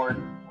awards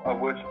of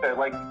which I'd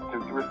like to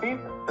receive.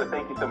 So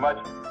thank you so much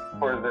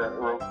for the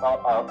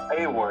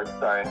A award.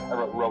 Sorry, I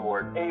wrote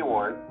reward. A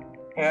award.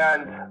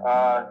 And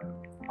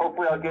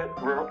hopefully I'll get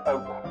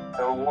an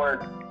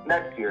award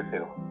next year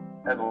too,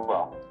 as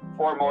well.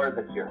 Or more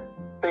this year.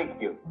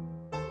 Thank you.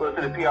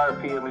 Listen to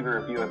PRP and leave a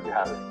review if you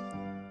have it.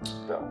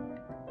 So.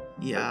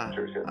 Yeah.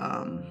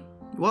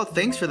 Well,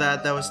 thanks for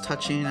that. That was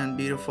touching and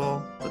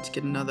beautiful. Let's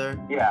get another.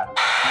 Yeah.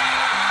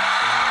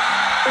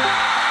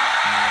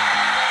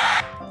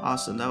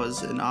 Awesome. That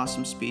was an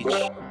awesome speech.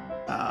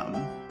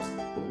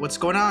 What's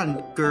going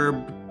on,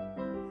 Gerb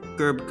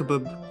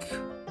Kabub?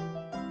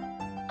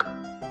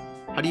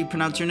 How do you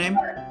pronounce your name?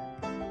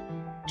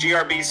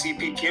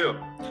 GRBCPQ.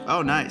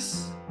 Oh,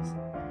 nice.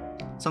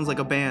 Sounds like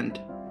a band.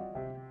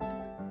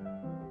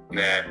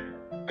 Nah,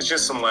 it's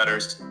just some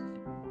letters.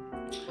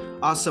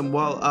 Awesome.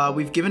 Well,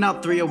 we've given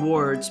out 3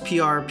 awards.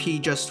 PRP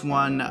just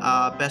won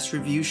Best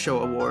Review Show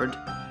Award.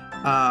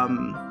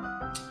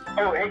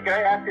 Oh, hey, can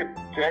I ask you,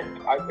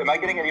 am I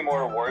getting any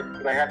more awards?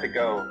 Because I have to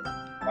go.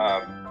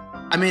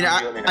 I mean,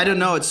 I don't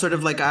know. It's sort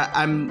of like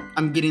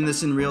I'm getting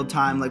this in real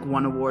time, like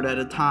one award at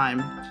a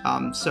time.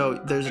 So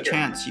there's a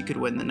chance you could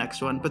win the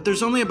next one. But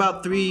there's only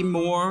about 3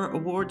 more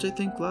awards, I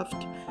think, left.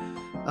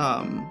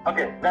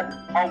 Okay,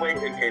 I'll wait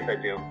in case I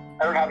do.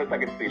 I don't have a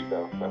second speech,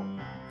 though, so.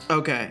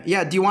 Okay.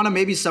 Yeah, do you want to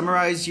maybe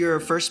summarize your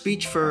first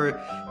speech for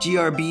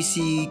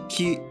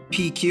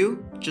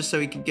GRBCPQ, just so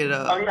we can get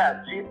a... Oh,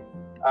 yeah.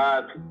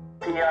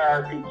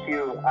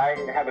 PRPQ. I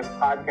have a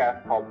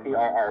podcast called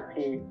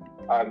PRRP.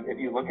 If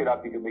you look it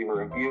up, you can leave a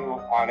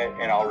review on it,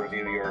 and I'll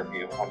review your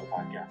review on the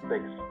podcast.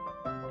 Thanks.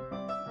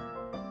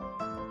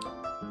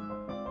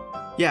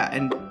 Yeah,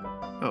 and...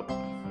 Oh.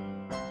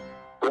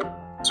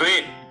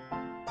 Sweet.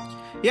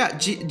 Yeah,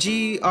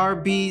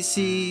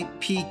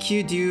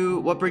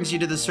 GRBCPQ, what brings you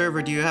to the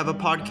server? Do you have a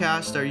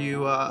podcast? Are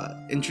you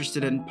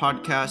interested in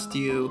podcasts? Do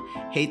you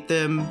hate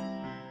them?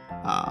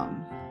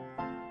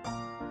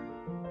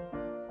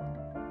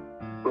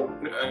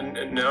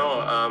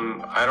 No,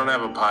 I don't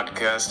have a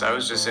podcast. I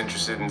was just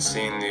interested in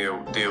seeing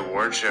the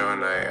award show,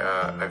 and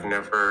I've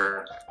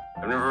never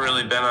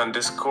really been on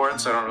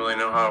Discord, so I don't really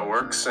know how it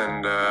works,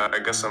 and I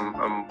guess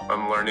I'm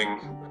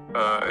learning.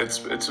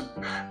 It's a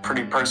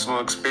pretty personal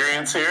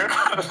experience here,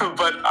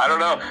 but I don't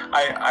know.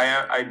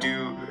 I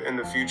do in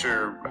the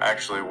future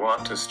actually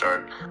want to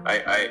start.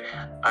 I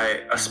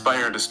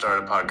aspire to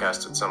start a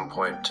podcast at some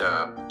point,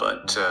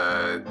 but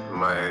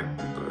my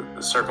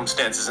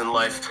circumstances in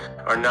life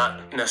are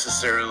not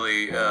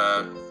necessarily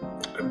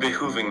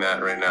behooving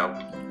that right now.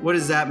 What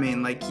does that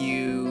mean? Like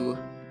you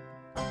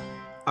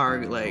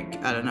are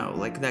like, I don't know,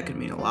 like that could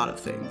mean a lot of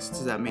things.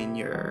 Does that mean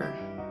you're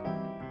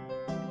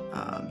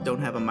don't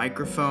have a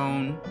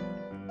microphone?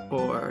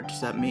 Or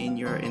does that mean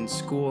you're in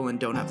school and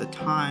don't have the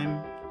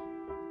time?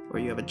 Or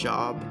you have a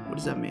job? What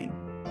does that mean?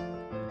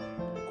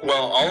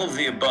 Well, all of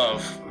the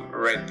above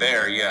right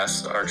there,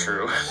 yes, are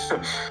true.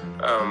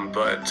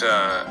 But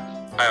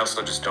I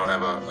also just don't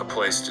have a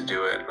place to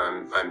do it.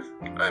 I'm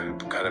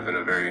kind of in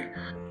a very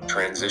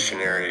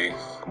transitionary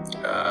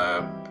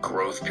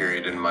growth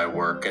period in my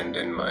work and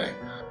in my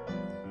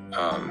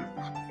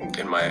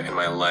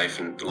life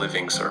and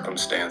living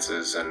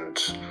circumstances, and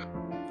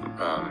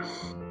on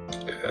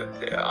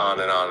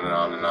and on and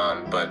on and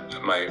on.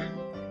 But my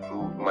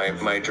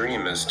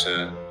dream is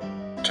to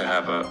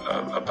have a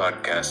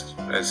podcast,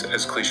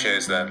 as cliche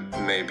as that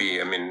may be.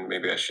 I mean,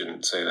 maybe I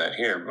shouldn't say that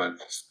here, but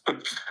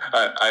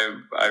I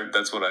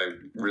that's what I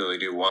really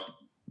do want.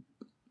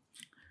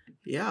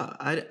 Yeah,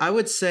 I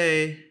would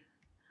say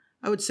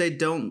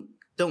don't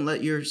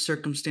let your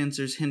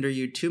circumstances hinder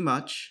you too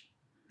much.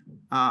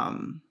 I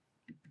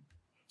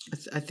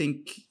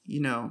think,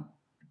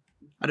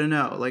 I don't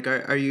know, like,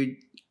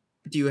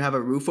 do you have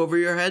a roof over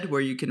your head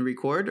where you can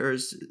record, or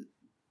is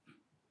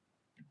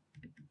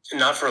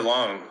not for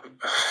long?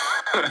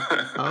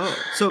 Oh,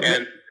 so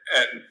and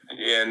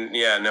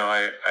yeah, no,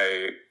 I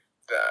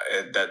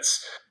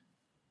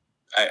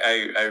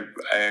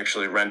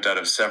actually rent out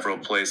of several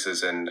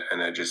places, and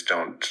I just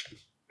don't.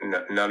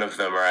 None of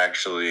them are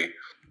actually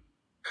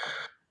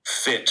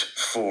fit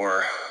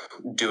for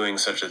doing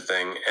such a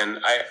thing, and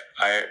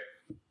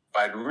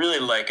I'd really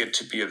like it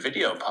to be a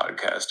video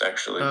podcast,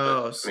 actually.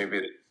 Oh,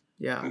 but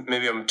yeah.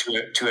 Maybe I'm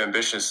too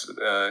ambitious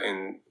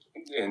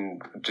in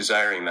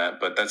desiring that,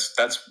 but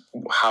that's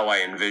how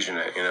I envision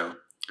it.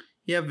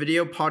 Yeah,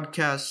 video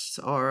podcasts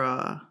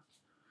are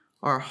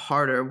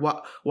harder.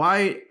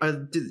 Why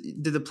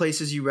do the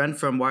places you rent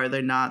from? Why are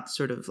they not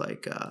sort of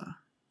like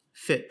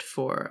fit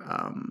for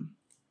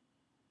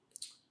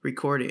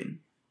recording,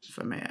 if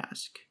I may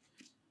ask?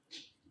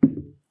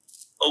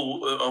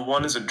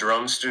 One is a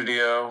drum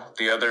studio.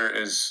 The other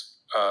is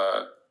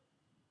a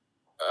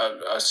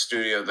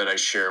studio that I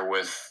share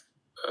with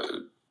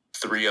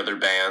 3 other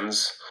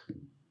bands,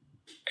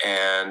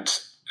 and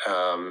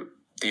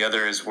the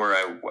other is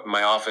where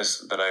my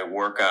office that I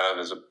work out of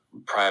is a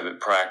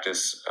private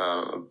practice.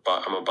 I'm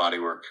a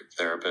bodywork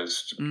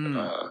therapist,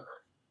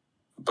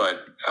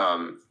 but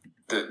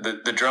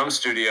the drum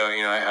studio,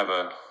 I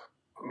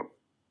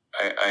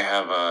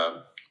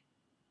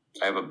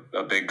have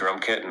a big drum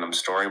kit, and I'm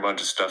storing a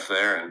bunch of stuff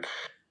there. And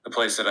the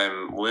place that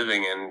I'm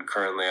living in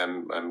currently,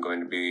 I'm going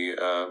to be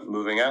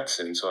moving out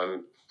soon. So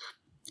I'm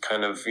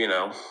kind of,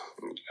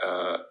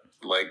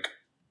 like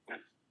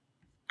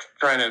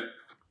trying to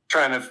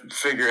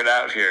figure it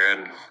out here.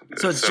 And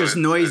so it's just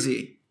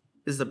noisy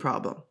is the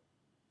problem.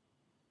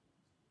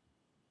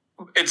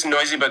 It's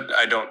noisy, but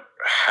I don't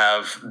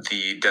have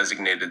the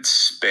designated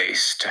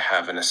space to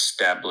have an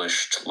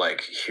established,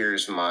 like,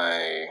 here's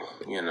my,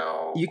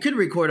 You could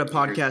record a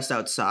podcast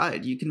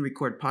outside. You can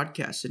record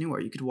podcasts anywhere.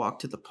 You could walk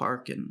to the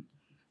park and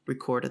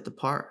record at the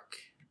park.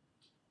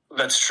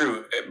 That's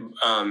true.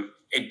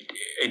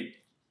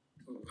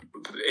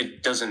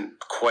 It doesn't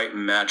quite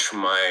match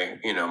my,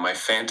 my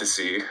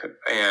fantasy,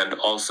 and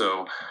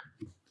also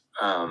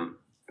I've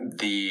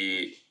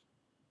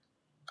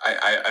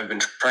been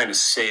trying to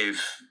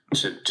save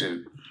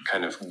to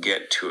kind of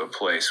get to a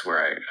place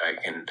where I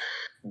can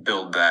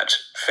build that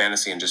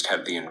fantasy and just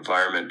have the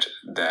environment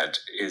that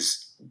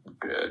is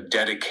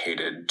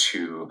dedicated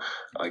to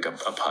like a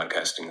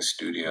podcasting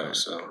studio.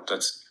 So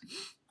that's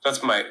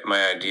my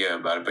idea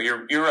about it. But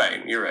you're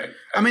right.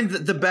 I mean,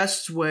 the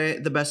best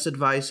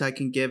advice I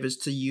can give is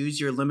to use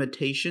your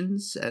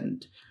limitations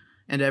and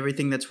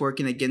everything that's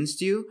working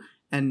against you,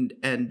 and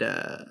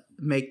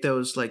make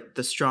those like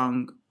the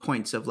strong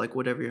points of like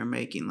whatever you're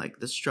making, like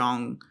the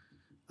strong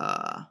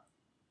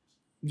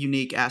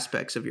unique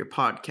aspects of your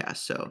podcast.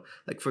 So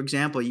like, for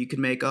example, you could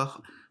make a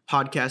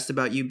podcast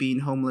about you being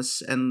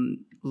homeless and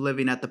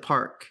living at the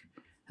park,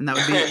 and that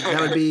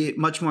would be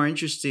much more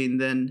interesting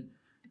than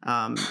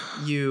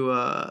you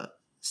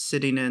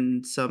sitting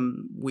in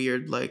some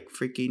weird like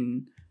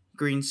freaking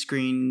green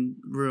screen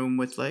room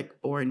with like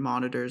boring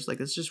monitors. Like,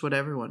 it's just what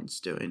everyone's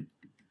doing.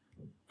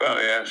 Oh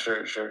yeah,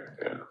 sure,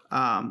 yeah.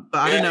 But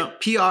I don't know,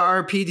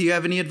 PRRP, do you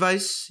have any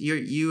advice?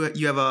 You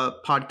have a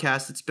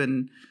podcast that's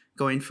been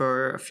going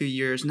for a few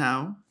years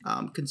now,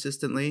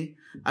 consistently.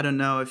 I don't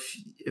know if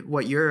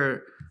what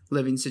your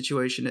living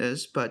situation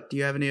is, but do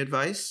you have any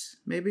advice,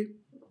 maybe?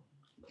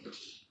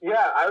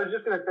 Yeah, I was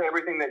just going to say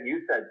everything that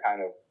you said,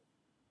 kind of.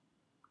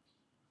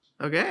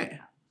 Okay.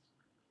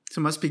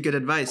 So must be good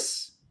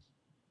advice.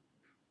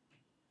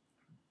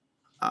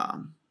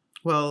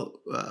 Well,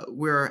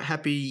 we're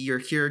happy you're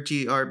here,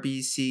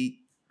 GRBCPQ.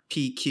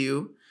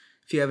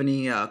 If you have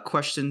any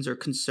questions or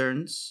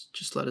concerns,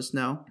 just let us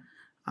know.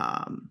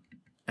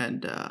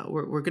 And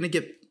we're going to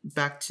get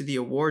back to the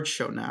award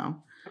show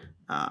now.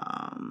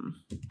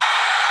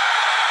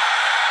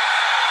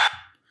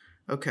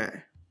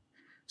 Okay.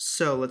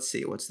 So let's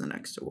see. What's the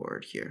next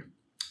award here?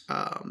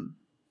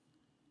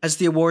 As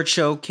the award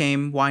show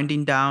came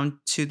winding down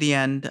to the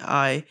end,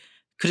 I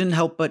couldn't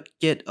help but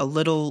get a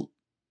little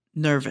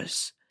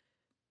nervous.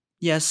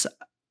 Yes,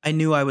 I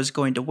knew I was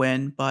going to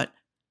win, but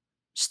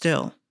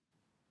still.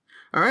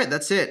 All right,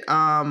 that's it.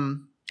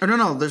 Oh,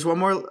 no, there's one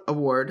more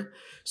award.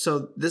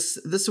 So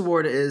this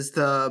award is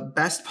the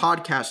Best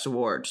Podcast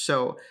Award.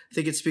 So I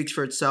think it speaks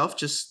for itself.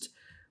 Just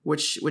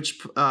which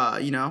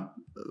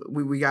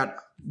we got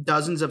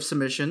dozens of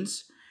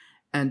submissions,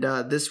 and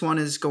this one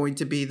is going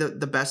to be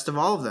the best of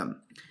all of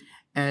them.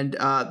 And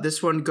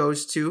this one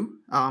goes to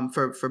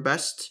for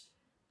Best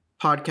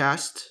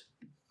Podcast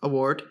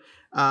Award.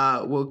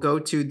 Will go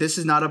to This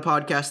Is Not a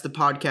Podcast, the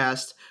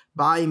podcast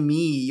by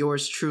me,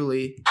 yours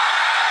truly.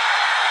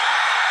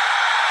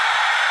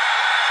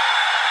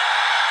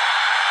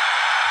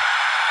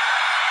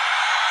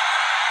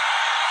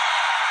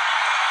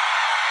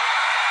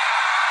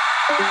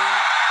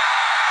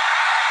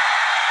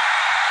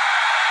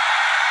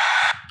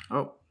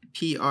 Oh,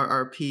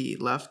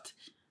 PRRP left.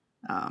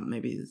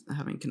 Maybe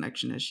having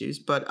connection issues,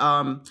 but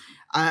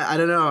I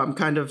don't know. I'm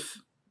kind of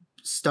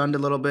stunned a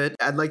little bit.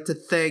 I'd like to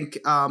thank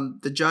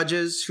the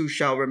judges who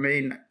shall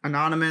remain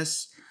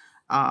anonymous.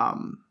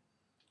 I'd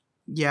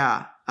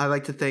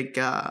like to thank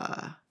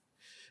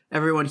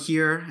everyone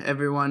here,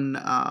 everyone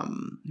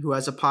who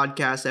has a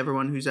podcast,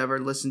 everyone who's ever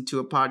listened to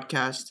a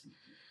podcast.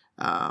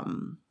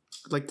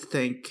 I'd like to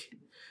thank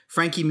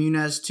Frankie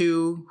Muniz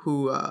too,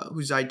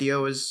 whose idea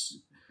was,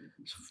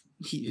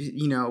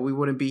 we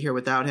wouldn't be here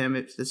without him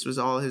if this was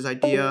all his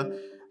idea.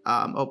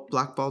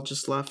 Blackball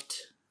just left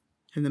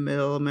in the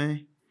middle of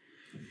my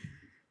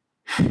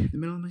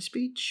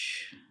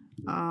speech.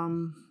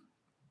 All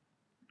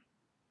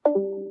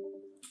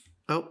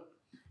right,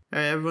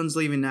 everyone's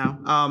leaving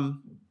now.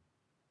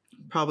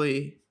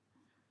 Probably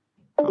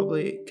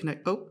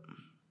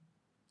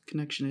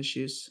connection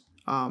issues.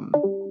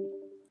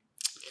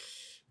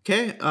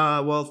 Okay.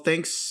 Well,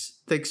 thanks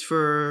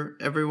for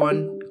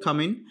everyone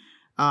coming.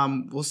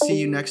 We'll see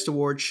you next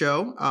award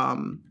show.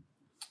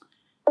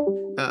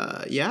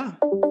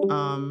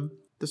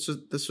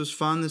 This was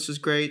fun. This was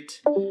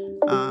great.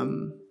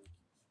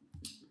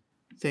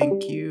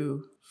 Thank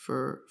you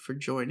for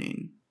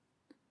joining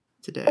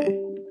today.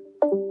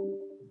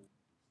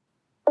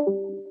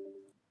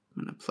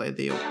 I'm gonna play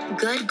the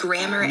good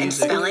grammar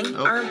music. And spelling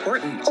are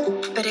important,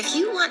 but if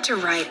you want to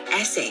write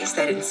essays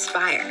that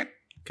inspire.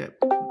 Okay,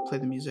 play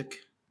the music.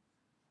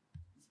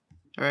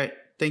 All right.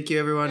 Thank you,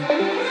 everyone.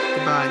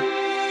 Goodbye.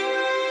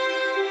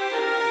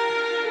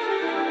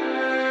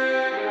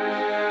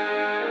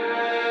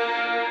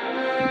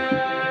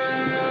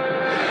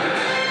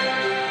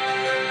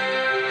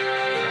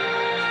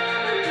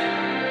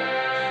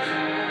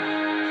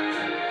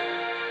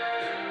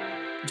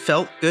 It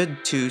felt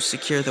good to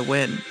secure the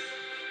win.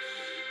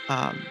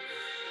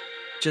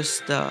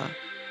 Just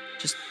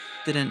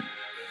didn't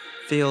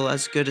feel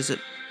as good as it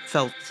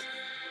felt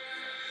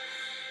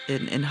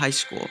in high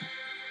school.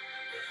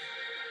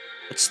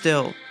 But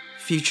still,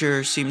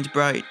 future seemed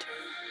bright.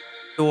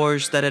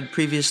 Doors that had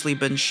previously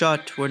been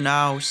shut were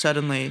now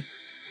suddenly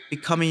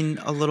becoming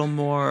a little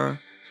more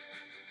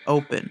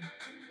open.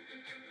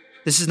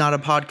 This is not a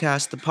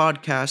podcast. The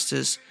podcast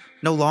is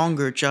no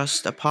longer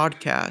just a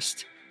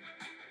podcast.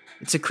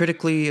 It's a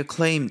critically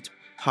acclaimed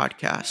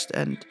podcast,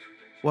 and,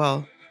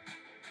 well,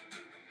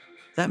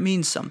 that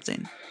means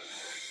something,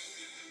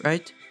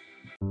 right?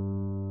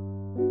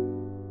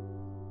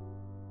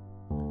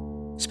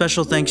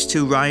 Special thanks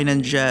to Ryan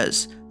and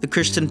Jez, the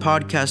Christian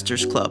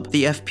Podcasters Club,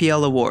 the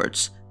FPL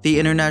Awards, the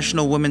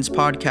International Women's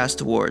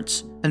Podcast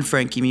Awards, and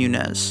Frankie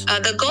Muniz.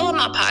 The goal of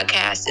my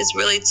podcast is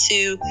really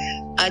to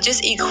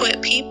just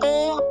equip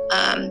people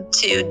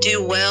to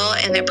do well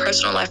in their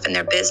personal life and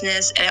their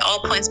business, and it all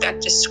points back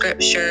to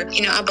Scripture.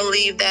 I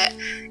believe that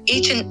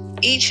each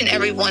and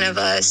every one of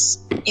us,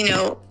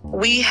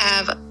 we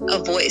have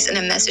a voice and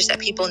a message that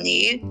people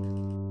need.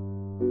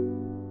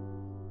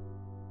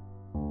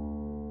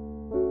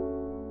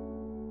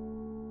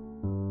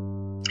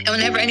 And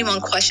whenever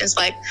anyone questions,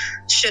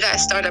 should I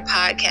start a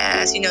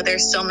podcast?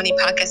 There's so many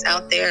podcasts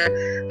out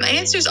there. My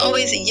answer is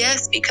always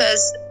yes,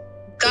 because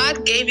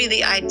God gave you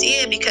the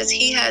idea because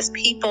He has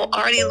people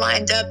already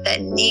lined up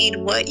that need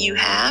what you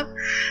have.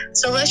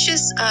 So let's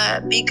just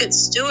be good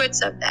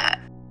stewards of that.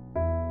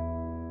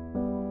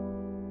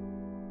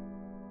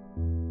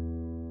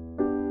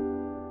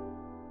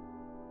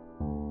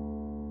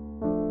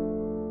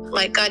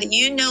 God,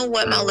 you know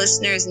what my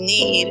listeners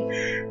need.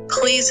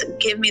 Please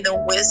give me the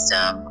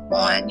wisdom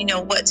on,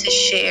 what to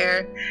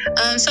share.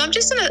 So I'm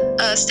just in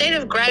a state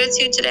of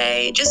gratitude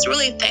today, just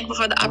really thankful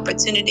for the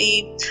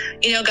opportunity.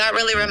 God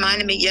really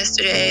reminded me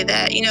yesterday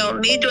that,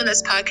 me doing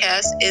this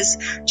podcast is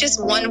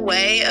just one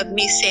way of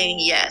me saying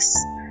yes.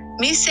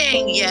 Me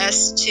saying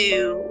yes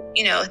to,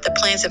 the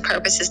plans and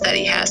purposes that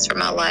He has for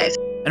my life.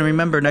 And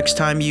remember, next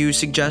time you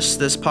suggest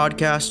this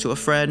podcast to a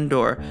friend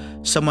or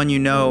someone you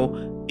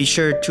know, be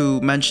sure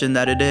to mention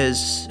that it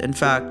is, in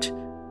fact,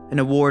 an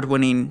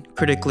award-winning,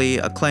 critically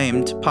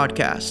acclaimed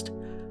podcast.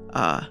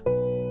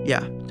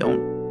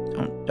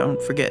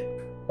 Don't forget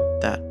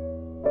that.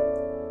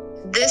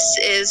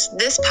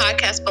 This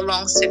podcast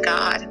belongs to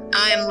God.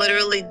 I am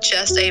literally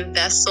just a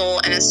vessel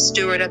and a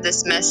steward of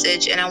this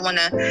message, and I want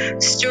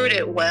to steward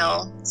it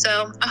well.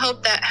 So I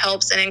hope that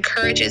helps and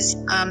encourages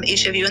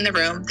each of you in the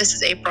room. This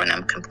is April, and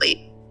I'm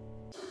complete.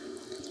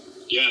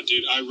 Yeah,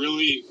 dude,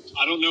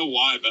 I don't know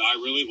why, but I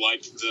really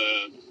liked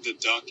the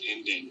duck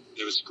ending.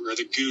 Or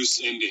the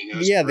goose ending. It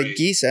was Yeah, great. the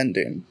geese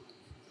ending.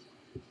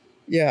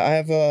 Yeah, I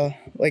have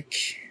like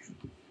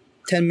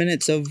 10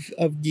 minutes of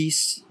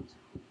geese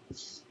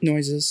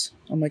noises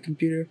on my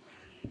computer.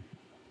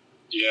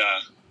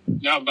 Yeah.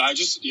 No, but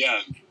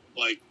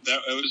like that.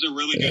 It was a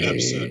really good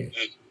episode.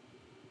 I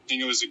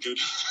think it was a good.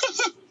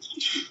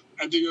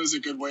 I think it was a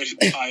good way to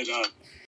tie it up.